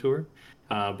Pro Tour.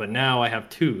 But now I have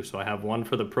two, so I have one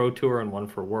for the Pro Tour and one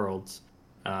for Worlds,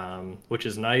 which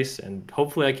is nice. And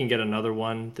hopefully I can get another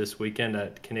one this weekend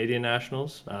at Canadian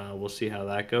Nationals. We'll see how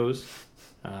that goes.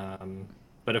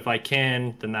 But if I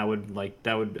can, then I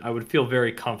would feel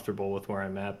very comfortable with where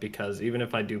I'm at, because even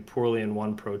if I do poorly in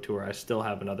one Pro Tour, I still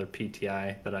have another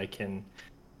PTI that I can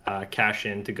cash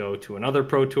in to go to another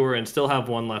Pro Tour and still have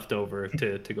one left over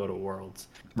to go to Worlds.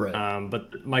 Right.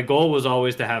 But my goal was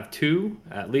always to have two,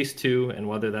 at least two, and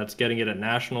whether that's getting it at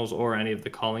Nationals or any of the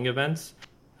calling events,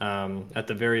 at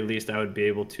the very least I would be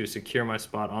able to secure my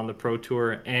spot on the Pro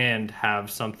Tour and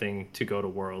have something to go to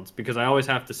Worlds, because I always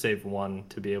have to save one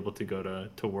to be able to go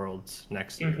to Worlds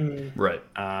next year. Mm-hmm. Right.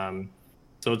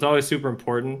 So it's always super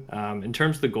important. In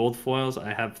terms of the gold foils,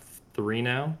 I have 3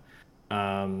 now.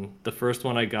 The first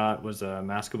one I got was a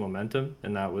Mask of Momentum,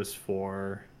 and that was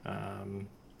for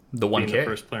the 1K. being the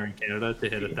first player in Canada to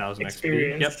hit 1,000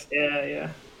 experience. XP. Yep. Yeah.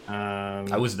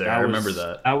 I was there. I remember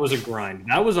that. That was a grind.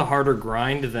 That was a harder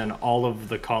grind than all of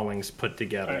the callings put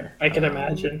together. I can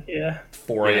imagine. Yeah.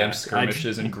 4 a.m.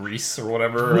 skirmishes in Greece or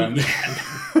whatever.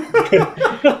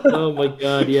 Oh my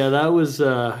god. Yeah, that was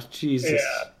Jesus.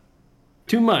 Yeah.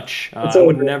 Too much. I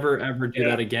would never ever do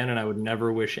that again, and I would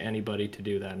never wish anybody to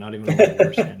do that. Not even the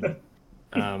worst enemy.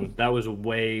 That was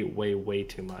way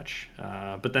too much.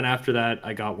 But then after that,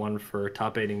 I got one for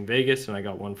top 8ing Vegas, and I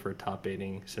got one for top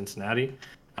 8ing Cincinnati.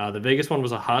 The Vegas one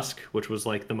was a husk, which was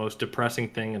like the most depressing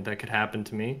thing that could happen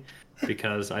to me,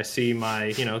 because I see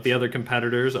the other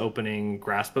competitors opening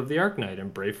Grasp of the Arknight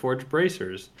and Braveforge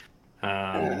Bracers.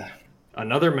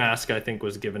 Another mask I think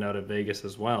was given out at Vegas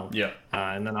as well. Yeah.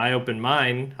 And then I open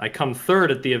mine. I come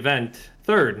third at the event.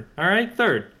 Third. All right,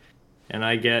 third. And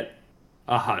I get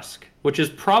a husk, which is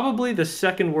probably the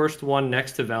second worst one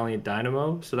next to Valiant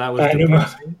Dynamo. So that was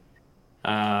depressing.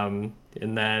 And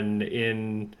then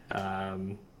in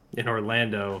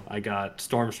Orlando, I got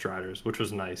Stormstriders, which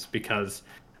was nice, because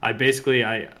I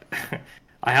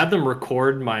I had them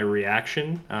record my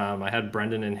reaction. I had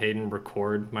Brendan and Hayden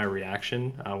record my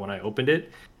reaction when I opened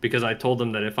it, because I told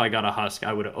them that if I got a husk,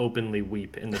 I would openly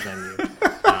weep in the venue.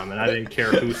 And I didn't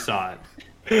care who saw it.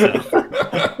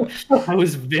 So I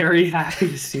was very happy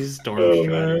to see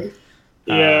Stormstrider.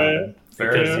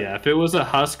 If it was a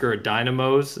husk or a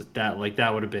Dynamos, that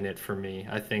would have been it for me.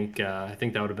 I think that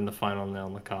would have been the final nail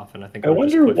in the coffin.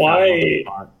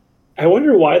 I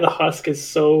wonder why the husk is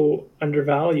so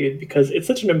undervalued, because it's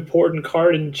such an important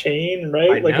card in chain,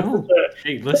 right? I know.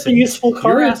 Hey, listen, it's a useful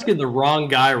card. You're asking the wrong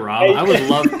guy, Rob. I would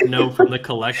love to know from the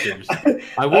collectors.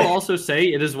 I will also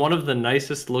say it is one of the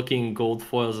nicest looking gold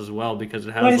foils as well, because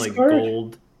it has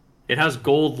gold. It has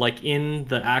gold like in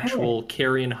the actual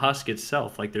carrion husk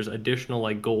itself. Like there's additional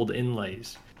like gold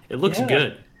inlays. It looks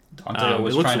good. Dante it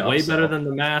looks way better than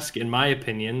the mask in my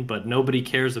opinion, but nobody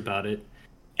cares about it.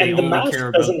 And the mask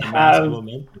doesn't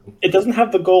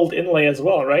have the gold inlay as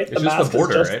well, right? It's just the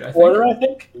border, right? The border, I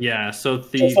think. Yeah, so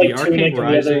the Arcane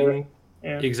Rising,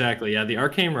 exactly. Yeah, the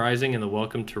Arcane Rising and the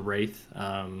Welcome to Wraith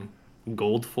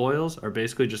gold foils are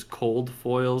basically just cold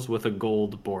foils with a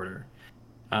gold border.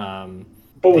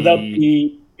 But without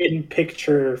the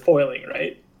in-picture foiling,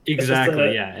 right?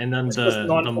 Exactly, yeah. And then the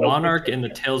Monarch and the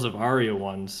Tales of Aria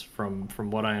ones, from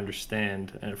what I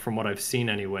understand, and from what I've seen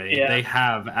anyway, they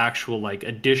have actual like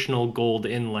additional gold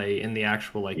inlay in the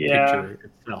actual picture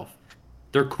itself.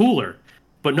 They're cooler,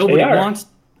 but nobody wants.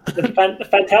 The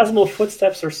phantasmal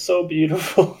footsteps are so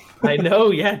beautiful. I know,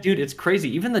 yeah, dude, it's crazy.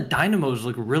 Even the Dynamos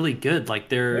look really good. Like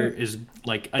there is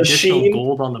like additional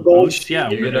gold on the boots. Yeah,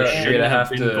 you're gonna have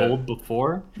to gold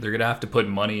before. They're gonna have to put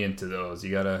money into those.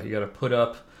 You gotta put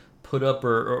up,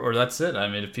 or that's it. I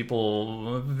mean, if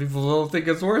people don't think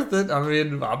it's worth it, I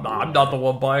mean, I'm not the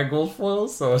one buying gold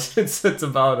foils, so it's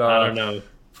about I don't know,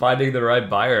 finding the right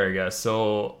buyer, I guess.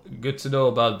 So good to know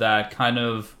about that. Kind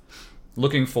of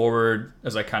looking forward,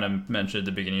 as I kind of mentioned at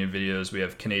the beginning of videos, we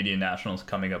have Canadian Nationals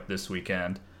coming up this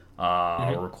weekend.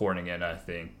 We're recording it, I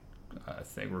think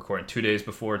we're recording 2 days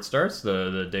before it starts.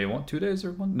 The day one, 2 days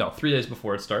or one? No, 3 days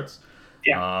before it starts.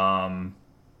 Yeah.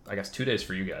 I guess 2 days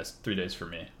for you guys, 3 days for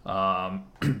me.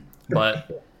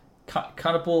 But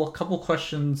kind of a couple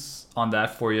questions on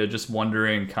that for you. Just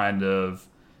wondering kind of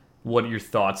what your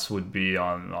thoughts would be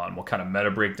on what kind of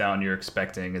meta breakdown you're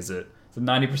expecting. Is it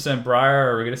 90%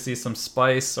 Briar? Are we going to see some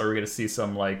spice? Are we going to see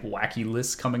some like wacky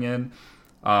lists coming in?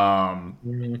 I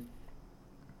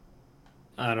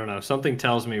don't know. Something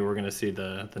tells me we're going to see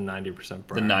the 90%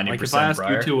 Briar. The 90% like if I ask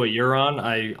Briar? you two what you're on,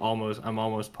 I'm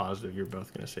almost positive you're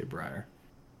both going to say Briar.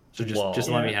 So Whoa. just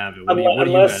let me have it. What are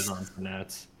you guys on for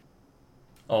Nats?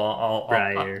 Oh,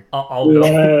 Briar. I'll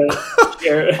know.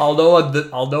 Yeah. I'll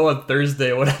know on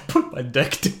Thursday when I put my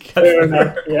deck Fair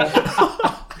enough. together.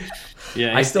 Yeah.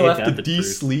 Yeah, I still have to the truth.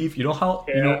 de-sleeve. You know how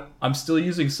Yeah. I'm still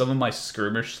using some of my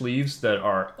skirmish sleeves that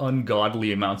are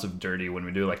ungodly amounts of dirty when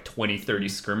we do like 20, 30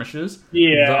 skirmishes.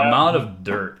 Yeah. The amount of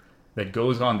dirt that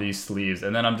goes on these sleeves,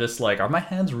 and then I'm just like, are my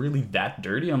hands really that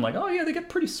dirty? I'm like, oh yeah, they get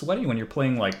pretty sweaty when you're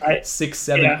playing like 6,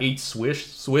 7, yeah. 8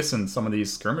 Swiss in some of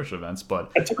these skirmish events.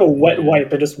 But I took a wet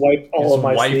wipe. I just wiped all of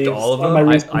my wiped sleeves. all of On them.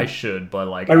 my recent, I should, but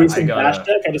like my recent I bash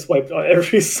gotta. deck, I just wiped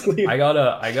every sleeve. I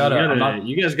gotta. I'm not.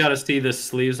 You guys gotta see the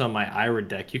sleeves on my Ira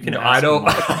deck. You can. I ask don't.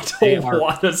 Mike. I They don't are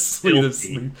want to see the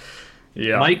filthy. sleeve.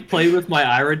 Yeah. Mike played with my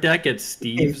Ira deck at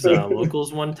Steve's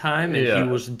locals one time, and Yeah. he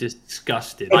was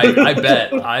disgusted. I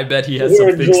bet he has some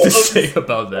Weird things to gloves. say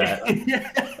about that.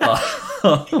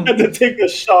 Had to take a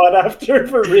shot after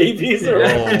for rabies. Or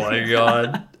Oh my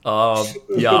god.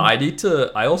 Yeah, I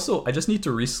just need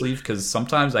to re-sleeve because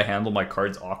sometimes I handle my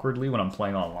cards awkwardly when I'm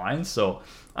playing online, so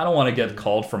I don't want to get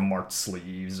called for marked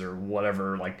sleeves or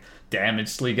whatever, like damaged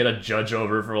sleeve, get a judge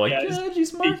over for like, Yeah, just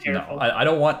geez, be marked. No, careful. I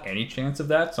don't want any chance of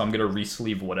that, so I'm gonna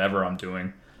re-sleeve whatever I'm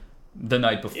doing the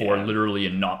night before, Yeah. literally,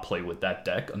 and not play with that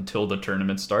deck until the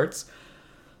tournament starts.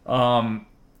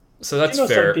 So that's some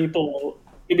fair. people,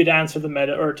 maybe to answer the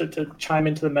meta or to chime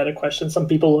into the meta question, some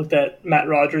people looked at Matt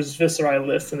Rogers' Viscerai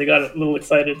list and they got a little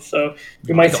excited. So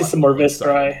we might see got some more really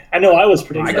Viscerai. excited. I know I was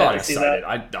pretty I excited got to see excited.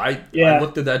 that. I Yeah.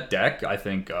 looked at that deck. I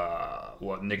think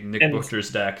Nick And-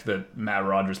 Butcher's deck that Matt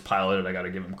Rogers piloted. I got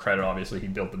to give him credit. Obviously, he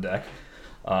built the deck.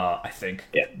 I think.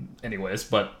 Yeah. Anyways,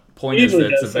 but point He is that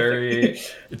usually it's a does, I very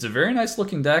think. it's a very nice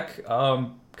looking deck.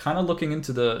 Kind of looking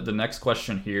into the next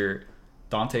question here,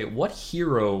 Dante. What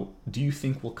hero do you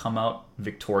think will come out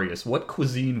victorious? What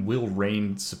cuisine will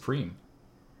reign supreme?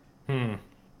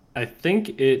 I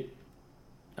think I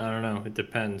don't know. It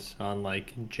depends on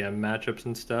like gem matchups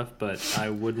and stuff, but I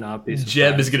would not be surprised.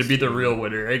 Gem is going to be to the see- real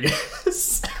winner, I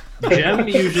guess. Gem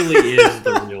usually is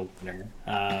the real winner.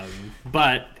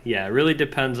 But yeah, it really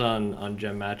depends on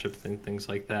gem matchups and things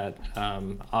like that.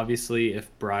 Obviously, if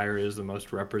Briar is the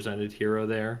most represented hero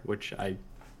there, which I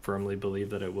firmly believe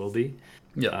that it will be,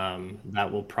 Yeah.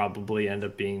 that will probably end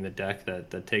up being the deck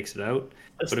that takes it out.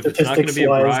 The But if it's not going to be a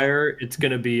statistics-wise- Briar, it's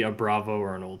going to be a Bravo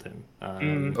or an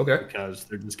Oldhim. Okay. Because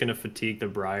they're just going to fatigue the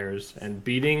Briars. And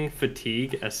beating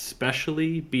Fatigue,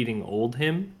 especially beating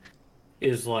Oldhim,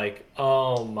 is like,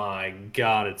 oh my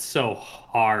god, it's so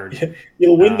hard.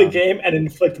 You'll win the game and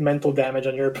inflict mental damage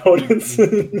on your opponents.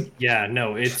 Yeah,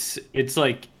 no, it's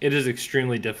like it is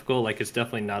extremely difficult. Like it's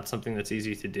definitely not something that's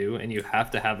easy to do, and you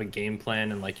have to have a game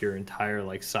plan and like your entire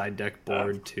like side deck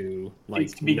board to Needs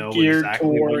like to be know geared exactly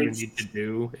what you towards- need to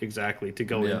do exactly to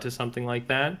go Yeah. into something like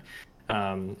that.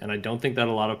 And I don't think that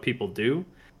a lot of people do.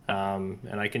 And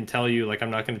I can tell you, like, I'm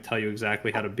not going to tell you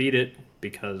exactly how to beat it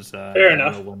because I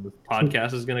enough. don't know when the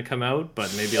podcast is going to come out,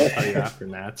 but maybe I'll tell you after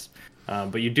Nats.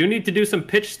 But you do need to do some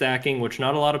pitch stacking, which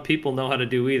not a lot of people know how to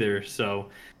do either. So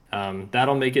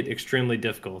that'll make it extremely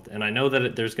difficult. And I know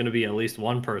that there's going to be at least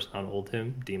one person on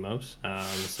Oldhim, Demos.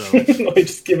 So We're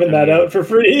just giving that out for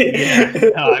free. yeah,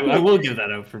 no, I will give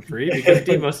that out for free because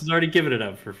Demos has already given it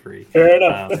out for free. Fair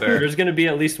enough. There's going to be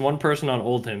at least one person on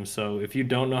Oldhim, so if you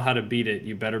don't know how to beat it,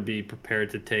 you better be prepared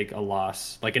to take a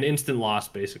loss, like an instant loss,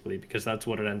 basically, because that's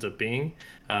what it ends up being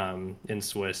in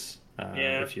Swiss.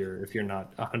 Yeah. If you're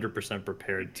not 100%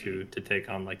 prepared to take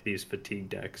on like these fatigue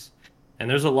decks, and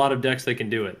there's a lot of decks that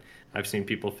can do it. I've seen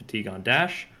people fatigue on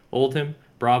Dash, Oldhim,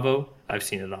 Bravo. I've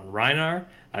seen it on Rhinar.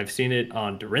 I've seen it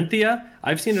on Dorinthia.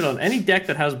 I've seen it on any deck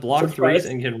that has block Surprise. 3s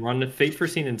and can run Fate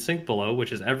Foreseen and Sink Below,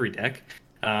 which is every deck.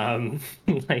 Like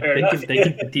Fair enough, they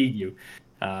can fatigue you.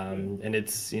 And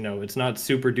it's it's not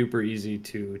super duper easy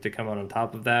to come out on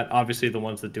top of that. Obviously, the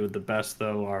ones that do it the best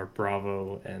though are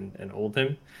Bravo and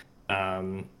Oldhim.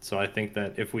 So I think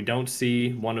that if we don't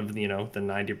see one of the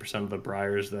 90% of the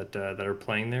Briars that are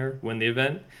playing there win the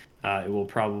event, it will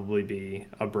probably be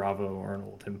a Bravo or an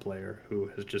Oldhim player who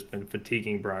has just been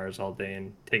fatiguing Briars all day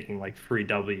and taking like free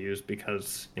W's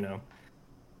because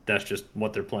that's just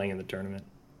what they're playing in the tournament.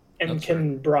 And That's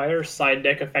can Briar side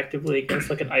deck effectively against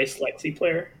like an Ice Lexi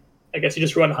player? I guess you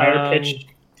just run higher pitched,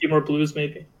 a few more blues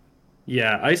maybe.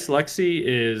 Yeah, Ice Lexi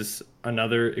is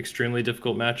another extremely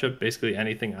difficult matchup, basically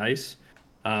anything Ice.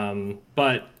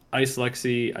 But Ice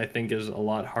Lexi, I think, is a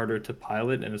lot harder to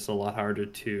pilot, and it's a lot harder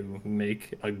to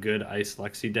make a good Ice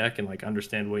Lexi deck and like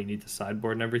understand what you need to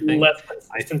sideboard and everything. Less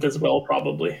consistent as well,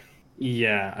 probably.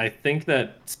 Yeah, I think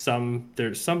that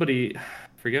there's somebody, I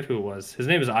forget who it was. His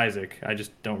name is Isaac. I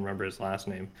just don't remember his last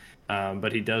name.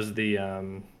 But he does the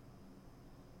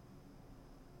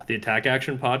the Attack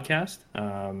Action podcast,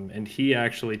 and he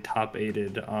actually top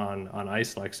 8'd on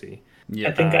Ice Lexi. Yeah.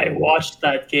 I think I watched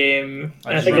that game.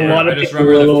 I think a lot of just people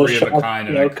were remember a the little 3 of a shocked kind, at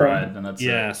and the I outcome. cried, and that's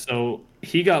it. So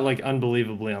he got like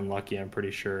unbelievably unlucky. I'm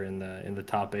pretty sure in the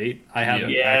top 8. I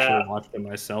haven't actually watched it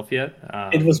myself yet.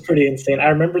 It was pretty insane. I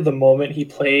remember the moment he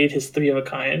played his 3 of a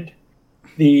kind.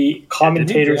 The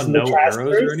commentators and the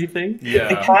casters, or anything. Yeah,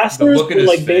 the casters were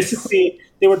like face. basically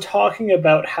they were talking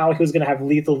about how he was going to have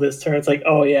lethal this turn. It's like,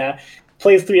 oh yeah,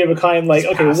 plays 3 of a kind. Like,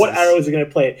 okay, what arrow is he going to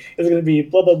play? Is it going to be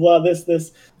blah blah blah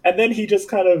this, and then he just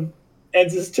kind of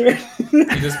ends his turn. He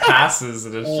just passes,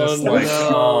 and it's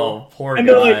oh, poor and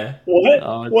guy. They're like,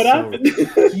 what? What happened?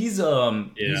 He's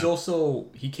also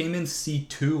he came in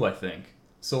C2, I think.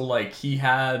 So like he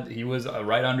was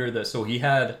right under the. So he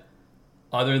had.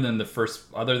 Other than the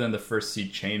first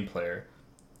seed chain player,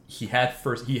 he had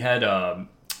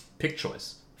pick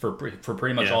choice for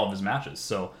pretty much all of his matches.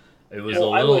 So it was a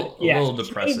little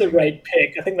depressing. He made the right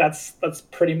pick. I think that's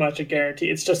pretty much a guarantee.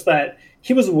 It's just that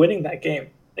he was winning that game.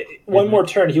 One more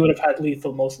turn, he would have had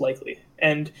lethal most likely.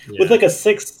 And with like a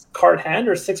 6 card hand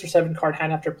or 6 or 7 card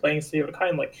hand after playing 3 of a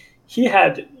kind, like he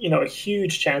had, a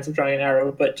huge chance of drawing an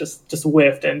arrow, but just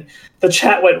whiffed. And the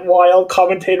chat went wild.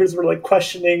 Commentators were like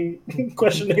questioning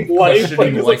life,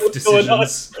 life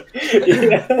decisions.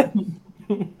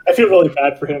 I feel really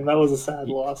bad for him. That was a sad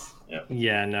loss.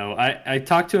 Yeah, no. I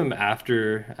talked to him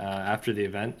after the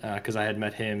event because I had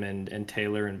met him and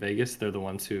Taylor in Vegas. They're the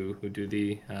ones who do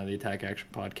the Attack Action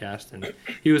podcast, and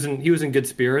he was in good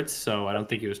spirits. So I don't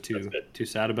think he was too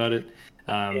sad about it.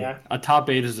 A top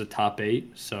 8 is a top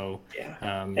 8. So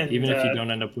even if you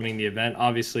don't end up winning the event,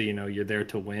 obviously you're there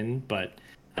to win, but.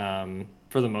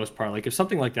 For the most part, like if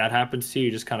something like that happens to you,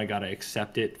 you just kind of got to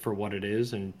accept it for what it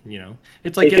is, and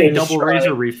it's like getting double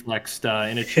razor reflexed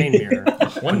in a chain mirror.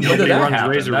 When did that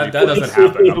happen? That doesn't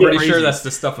happen. I'm pretty sure that's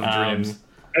the stuff of dreams.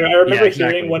 I remember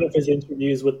hearing one of his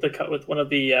interviews with one of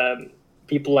the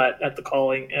people at the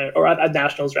calling or at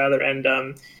nationals rather,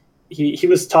 and he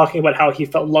was talking about how he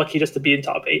felt lucky just to be in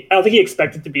top 8. I don't think he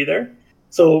expected to be there,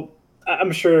 so.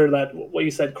 I'm sure that what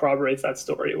you said corroborates that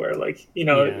story where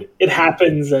it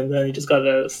happens and then you just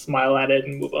gotta smile at it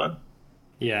and move on.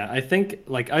 Yeah, I think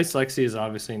like Ice Lexi is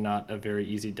obviously not a very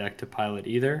easy deck to pilot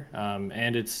either,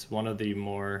 and it's one of the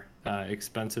more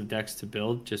expensive decks to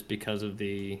build just because of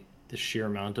the sheer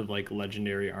amount of like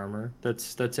legendary armor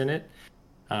that's in it,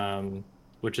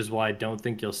 which is why I don't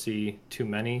think you'll see too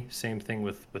many. Same thing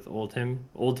with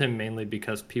Oldhim mainly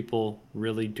because people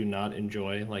really do not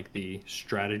enjoy like the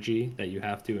strategy that you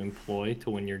have to employ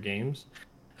to win your games.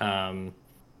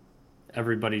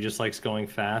 Everybody just likes going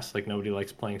fast. Like nobody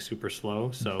likes playing super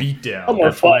slow. So beat down.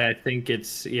 That's why I think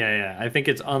it's I think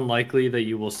it's unlikely that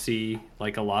you will see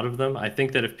like a lot of them. I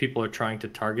think that if people are trying to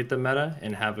target the meta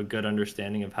and have a good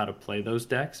understanding of how to play those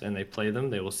decks and they play them,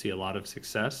 they will see a lot of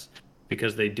success.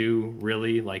 Because they do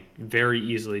really like very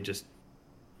easily just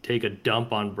take a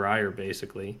dump on Briar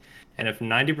basically, and if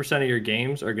 90% of your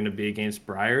games are going to be against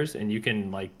Briars, and you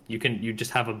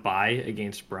just have a bye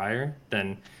against Briar,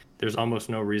 then there's almost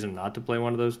no reason not to play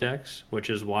one of those decks. Which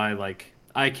is why like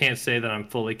I can't say that I'm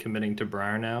fully committing to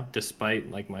Briar now,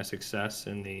 despite like my success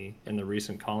in the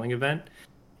recent calling event,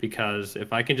 because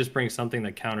if I can just bring something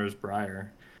that counters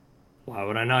Briar. Why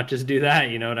would I not just do that?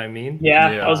 You know what I mean?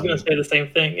 Yeah. I was going to say the same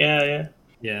thing.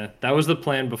 Yeah, that was the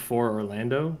plan before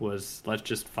Orlando, was let's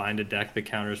just find a deck that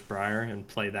counters Briar and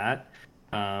play that.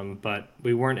 But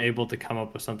we weren't able to come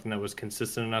up with something that was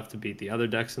consistent enough to beat the other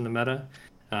decks in the meta.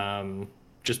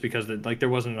 Just because there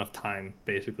wasn't enough time,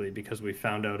 basically, because we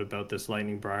found out about this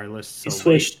Lightning Briar list so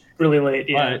switched really late,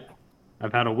 yeah. But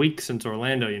I've had a week since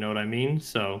Orlando, you know what I mean?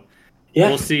 So... Yeah.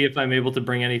 We'll see if I'm able to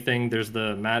bring anything. There's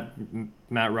the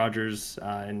Matt Rogers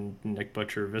and Nick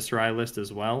Butcher Viserai list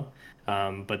as well.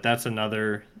 But that's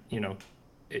another,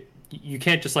 you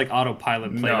can't just like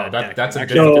autopilot play that deck. That's a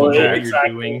difficult deck. What you're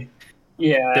doing.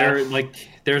 Yeah.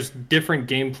 There's different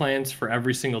game plans for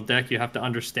every single deck. You have to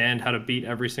understand how to beat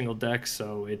every single deck.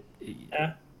 So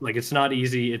it's not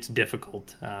easy. It's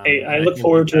difficult. I look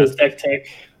forward to his deck tech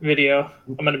video.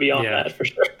 I'm going to be on that for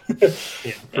sure.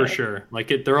 For sure.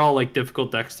 They're all like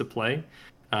difficult decks to play,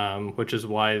 which is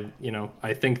why,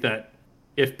 I think that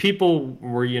if people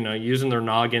were, using their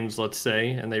noggins, let's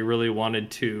say, and they really wanted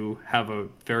to have a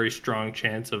very strong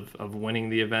chance of winning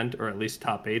the event or at least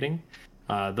top 8ing,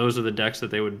 those are the decks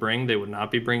that they would bring. They would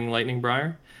not be bringing Lightning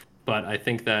Briar. But I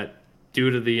think that due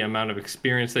to the amount of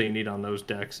experience that you need on those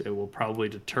decks, it will probably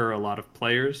deter a lot of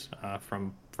players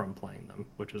from playing them,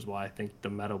 which is why I think the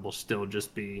meta will still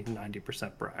just be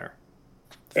 90% Briar.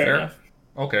 Fair enough.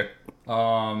 Okay.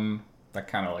 that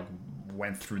kind of like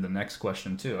went through the next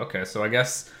question too. Okay, so I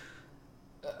guess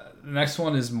the next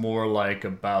one is more like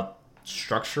about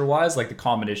structure-wise, like the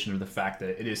combination of the fact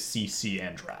that it is CC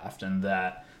and draft, and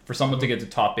that for someone to get to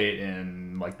top 8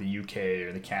 in like the UK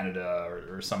or the Canada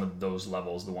or some of those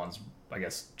levels, the ones I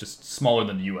guess just smaller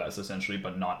than the US essentially,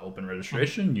 but not open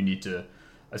registration, you need to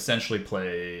essentially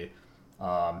play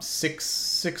 6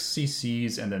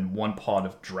 CCs and then 1 pod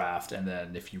of draft, and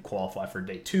then if you qualify for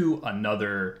day 2,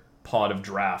 another pod of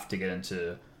draft to get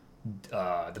into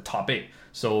the top 8.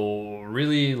 So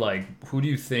really, like, who do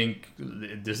you think,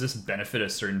 does this benefit a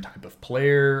certain type of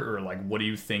player, or like what do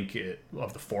you think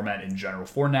of the format in general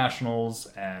for nationals,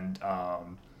 and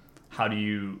how do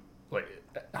you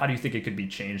think it could be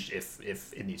changed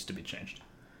if it needs to be changed?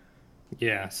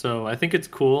 Yeah, so I think it's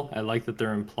cool. I like that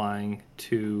they're implying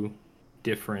 2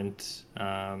 different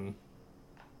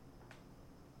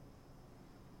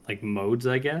like modes,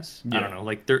 I guess. Yeah. I don't know.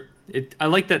 Like I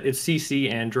like that it's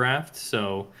CC and draft,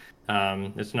 so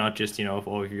it's not just,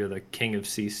 if you're the king of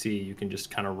CC, you can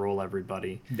just kind of roll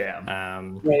everybody.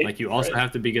 Damn. Right, like you also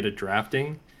have to be good at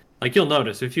drafting. Like you'll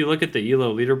notice if you look at the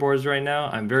ELO leaderboards right now,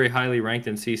 I'm very highly ranked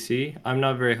in CC. I'm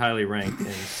not very highly ranked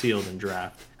in sealed and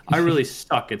draft. I really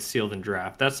suck at sealed and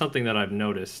draft. That's something that I've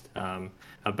noticed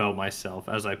about myself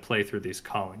as I play through these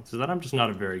callings, is that I'm just not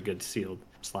a very good sealed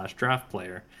 / draft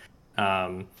player.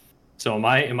 So am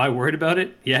I worried about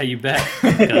it? Yeah, you bet.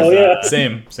 Oh yeah,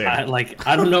 same.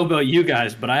 I don't know about you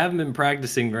guys, but I haven't been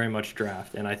practicing very much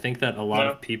draft, and I think that a lot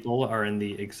of people are in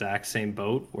the exact same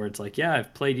boat where it's like, yeah,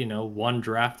 I've played 1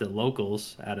 draft at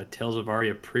locals at a Tales of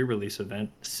Aria pre-release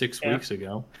event 6 weeks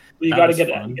ago. You got to get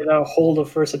a hold of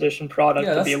first edition product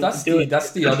to be able to do it.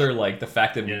 That's the other, like, the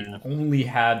fact that we only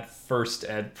had first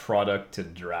ed product to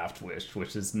draft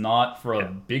which is not, for a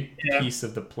big piece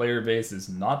of the player base, is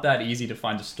not that easy to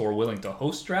find a store willing to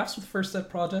host drafts with first ed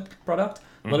product.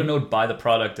 Let alone buy the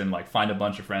product and like find a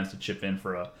bunch of friends to chip in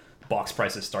for a box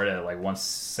prices start at like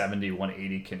 170,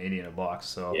 180 Canadian a box.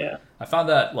 So I found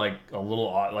that like a little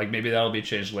odd. Like maybe that'll be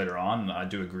changed later on. I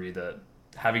do agree that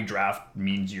having draft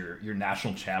means your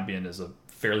national champion is a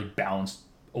fairly balanced,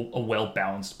 a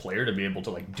well-balanced player to be able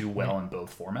to like do well in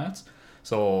both formats.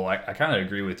 So I kind of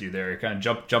agree with you there. Kind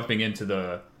of jumping into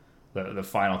the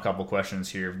final couple questions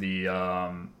here.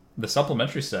 The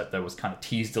supplementary set that was kind of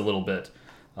teased a little bit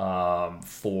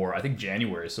for, I think,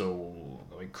 January. So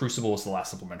like, Crucible was the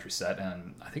last supplementary set,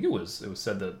 and I think it was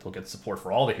said that they'll get support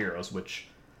for all the heroes, which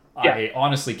I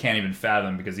honestly can't even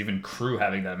fathom, because even Crew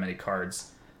having that many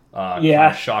cards kind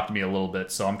of shocked me a little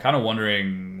bit. So I'm kind of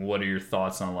wondering, what are your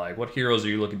thoughts on like what heroes are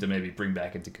you looking to maybe bring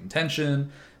back into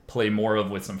contention, play more of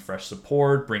with some fresh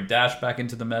support, bring Dash back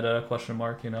into the meta? ?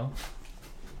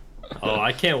 Oh,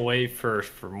 I can't wait for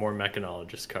more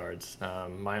Mechanologist cards.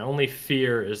 My only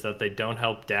fear is that they don't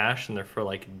help Dash and they're for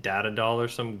like Data Doll or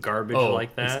some garbage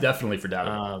like that. It's definitely for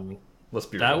Data. Let's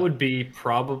be real. That would be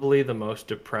probably the most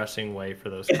depressing way for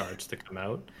those cards to come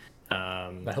out.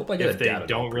 I hope I get if a they Data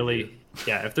don't Doll really,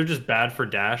 if they're just bad for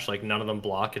Dash, like none of them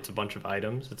block, it's a bunch of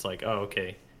items. It's like, oh,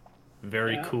 okay,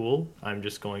 very cool. I'm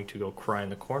just going to go cry in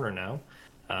the corner now.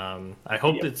 I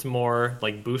hope it's more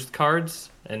like boost cards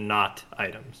and not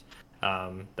items.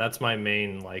 That's my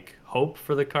main like hope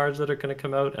for the cards that are going to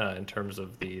come out in terms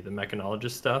of the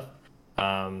Mechanologist stuff.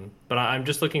 But I'm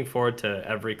just looking forward to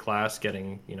every class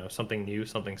getting something new,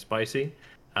 something spicy.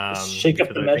 Shake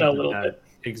up the meta a little bit.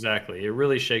 Exactly, it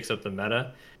really shakes up the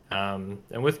meta.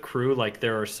 And with Crew, like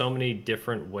there are so many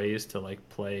different ways to like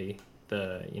play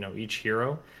the each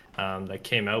hero that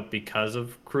came out because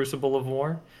of Crucible of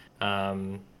War.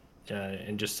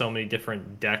 And just so many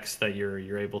different decks that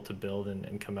you're able to build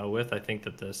and come out with. I think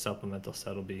that the supplemental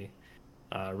set will be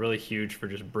really huge for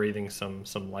just breathing some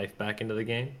life back into the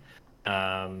game,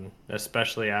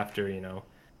 especially after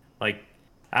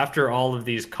after all of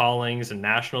these callings and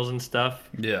nationals and stuff.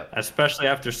 Yeah. Especially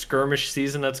after skirmish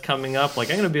season that's coming up. Like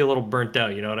I'm gonna be a little burnt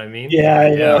out. You know what I mean? Yeah,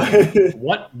 I know.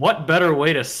 What better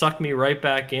way to suck me right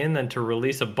back in than to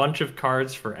release a bunch of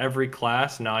cards for every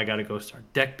class? Now I got to go start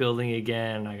deck building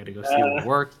again. I got to go see what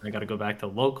works. I got to go back to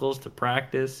locals to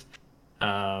practice.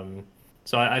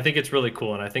 So I think it's really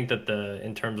cool, and I think that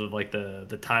in terms of like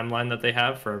the timeline that they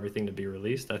have for everything to be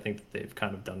released, I think that they've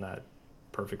kind of done that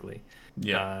perfectly.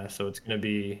 Yeah. So it's gonna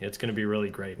be really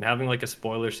great, and having like a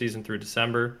spoiler season through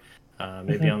December.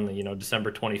 Maybe on the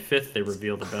December 25th they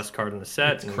reveal the best card in the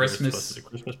set. It's Christmas. A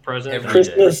Christmas present.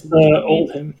 Christmas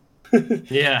old him.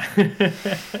 Yeah.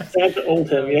 Santa old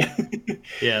him. Yeah.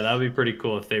 Yeah, that would be pretty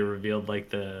cool if they revealed like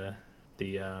the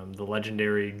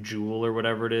legendary jewel or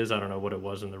whatever it is. I don't know what it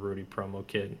was in the Rudy promo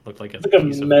kit. Looked like a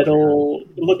metal.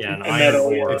 An iron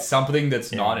ore. It's something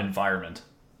that's not environment.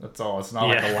 That's all. It's not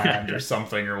like a land or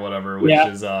something or whatever, which Yeah.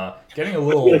 is getting a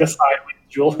little like a sideways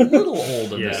jewel. little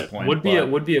old at this point.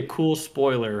 Would be a cool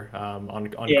spoiler on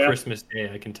Christmas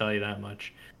Day. I can tell you that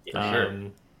much. Sure.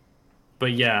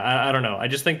 But yeah, I don't know. I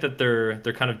just think that they're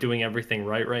kind of doing everything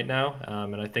right now,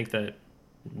 and I think that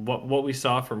what we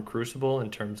saw from Crucible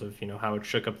in terms of how it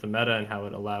shook up the meta and how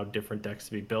it allowed different decks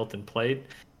to be built and played.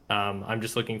 I'm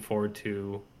just looking forward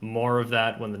to more of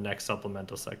that when the next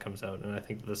supplemental set comes out, and I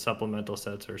think the supplemental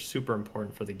sets are super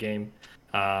important for the game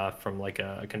from like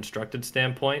a constructed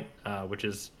standpoint, which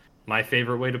is my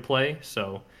favorite way to play.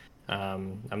 So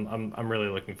I'm really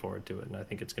looking forward to it, and I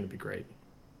think it's going to be great.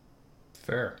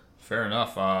 Fair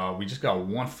enough. We just got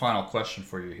one final question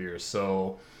for you here.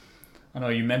 So I know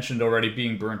you mentioned already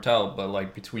being burnt out, but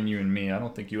like between you and me, I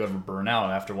don't think you ever burn out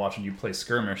after watching you play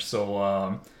Skirmish. So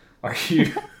are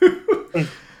you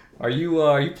are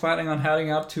you planning on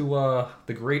heading out to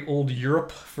the great old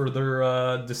Europe for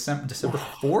their December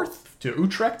 4th to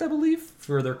Utrecht, I believe,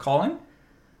 for their calling?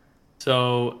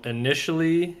 So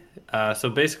initially,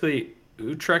 basically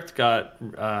Utrecht got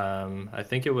I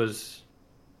think it was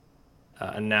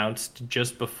announced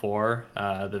just before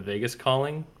the Vegas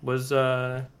calling was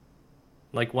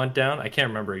went down. I can't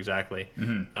remember exactly,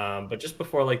 but just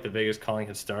before like the Vegas calling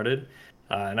had started,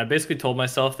 and I basically told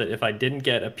myself that if I didn't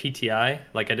get a PTI,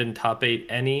 like I didn't top 8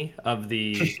 any of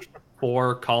the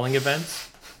 4 calling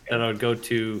events, that I would go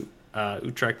to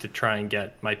Utrecht to try and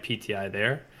get my PTI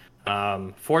there.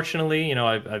 Fortunately,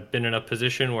 I've been in a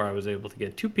position where I was able to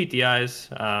get 2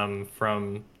 PTIs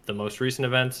from the most recent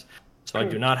events. So I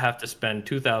do not have to spend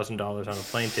 $2,000 on a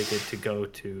plane ticket to go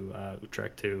to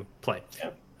Utrecht to play,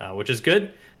 which is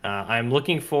good. I'm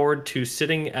looking forward to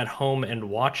sitting at home and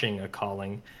watching a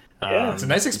calling. It's a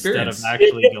nice experience. Instead of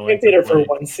actually going to for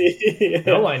once.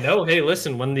 No, I know. Hey,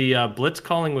 listen, when the Blitz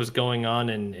calling was going on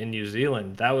in New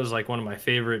Zealand, that was like one of my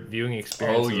favorite viewing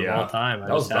experiences of all time. I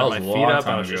just had my feet up.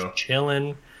 I was just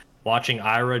chilling, watching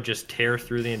Ira just tear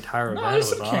through the entire event.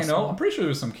 There's some Kano. I'm pretty sure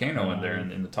there's some Kano in there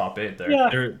in the top 8 there.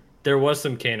 Yeah. There was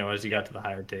some Kano as you got to the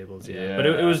higher tables, but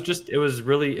it was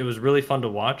really fun to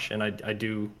watch, and I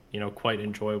do quite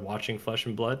enjoy watching Flesh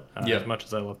and Blood as much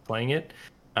as I love playing it.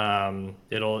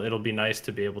 It'll be nice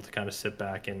to be able to kind of sit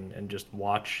back and just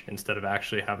watch instead of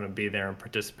actually having to be there and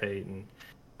participate and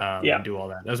do all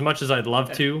that. As much as I'd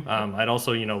love to, I'd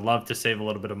also love to save a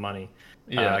little bit of money.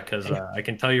 Because I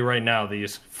can tell you right now,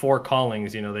 these 4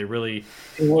 callings, they really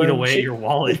eat away at your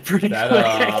wallet pretty quick.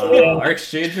 Our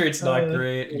exchange rate's not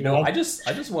great. I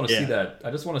just want to see that.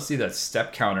 I just want to see that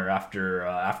step counter after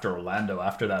Orlando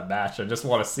after that match. I just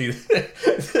want to see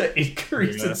the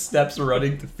increase in steps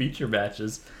running to feature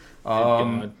matches,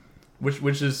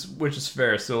 which is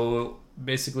fair. So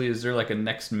basically, is there like a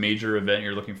next major event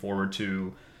you're looking forward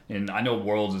to? And I know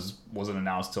Worlds wasn't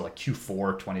announced till like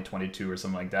Q4 2022 or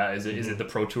something like that. Is it the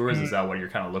Pro Tours? Is that what you're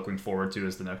kind of looking forward to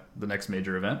as the next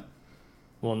major event?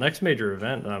 Well, next major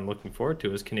event that I'm looking forward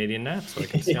to is Canadian Nats, so I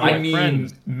can see all my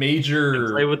friends.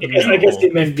 Major. Play with the I guess they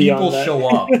meant people that. show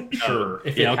up, sure.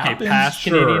 If it happens, past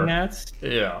sure. Canadian Nats.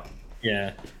 Yeah.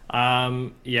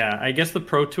 I guess the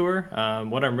Pro Tour.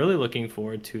 What I'm really looking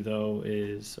forward to though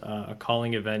is a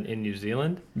calling event in New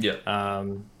Zealand. Yeah.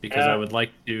 Because I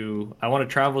want to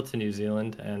travel to New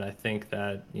Zealand, and I think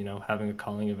that having a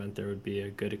calling event there would be a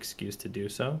good excuse to do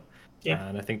so. Yeah.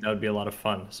 And I think that would be a lot of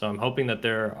fun. So I'm hoping that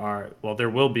there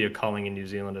will be a calling in New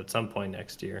Zealand at some point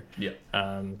next year. Yeah.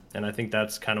 And I think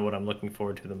that's kind of what I'm looking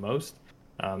forward to the most.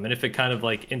 And if it kind of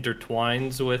like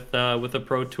intertwines with a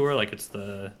Pro Tour, like it's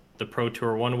the Pro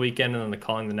Tour one weekend and then the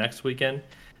calling the next weekend,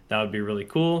 that would be really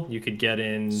cool. You could get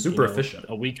in super efficient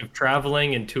a week of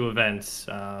traveling and 2 events.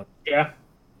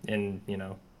 In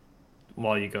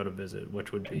while you go to visit,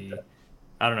 which would be,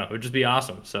 I don't know, it would just be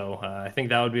awesome. So I think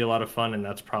that would be a lot of fun, and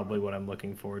that's probably what I'm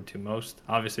looking forward to most.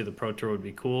 Obviously, the Pro Tour would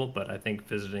be cool, but I think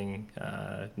visiting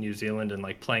New Zealand and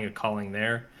like playing a calling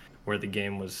there, where the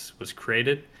game was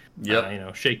created,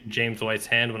 shake James White's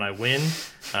hand when I win,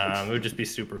 it would just be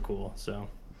super cool. So.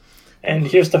 And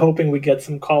here's to hoping we get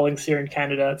some callings here in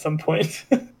Canada at some point.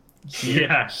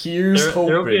 Here's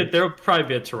hoping. There'll probably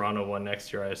be a Toronto one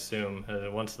next year, I assume,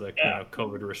 once the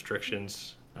COVID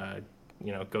restrictions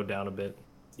go down a bit.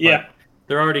 But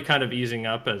they're already kind of easing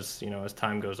up as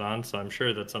time goes on, so I'm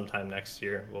sure that sometime next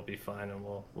year we'll be fine and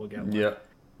we'll get one. Yeah,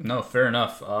 no, fair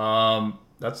enough.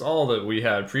 That's all that we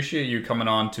had. Appreciate you coming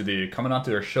on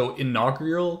to our show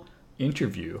inaugural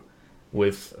interview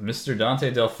with Mr.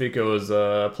 Dante Delfico. It was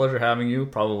a pleasure having you.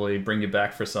 Probably bring you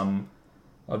back for some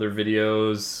other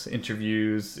videos,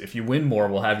 interviews. If you win more,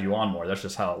 we'll have you on more. That's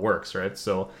just how it works, right?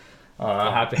 So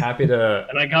happy to.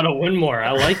 And I gotta win more.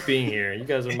 I like being here. You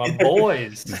guys are my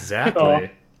boys. Exactly.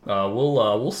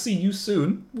 We'll see you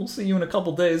soon. We'll see you in a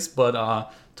couple days. But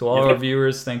to all our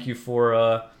viewers, thank you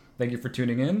for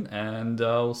tuning in, and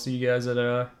we'll see you guys at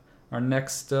our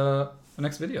next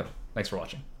video. Thanks for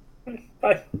watching.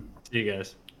 Bye. See you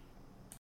guys.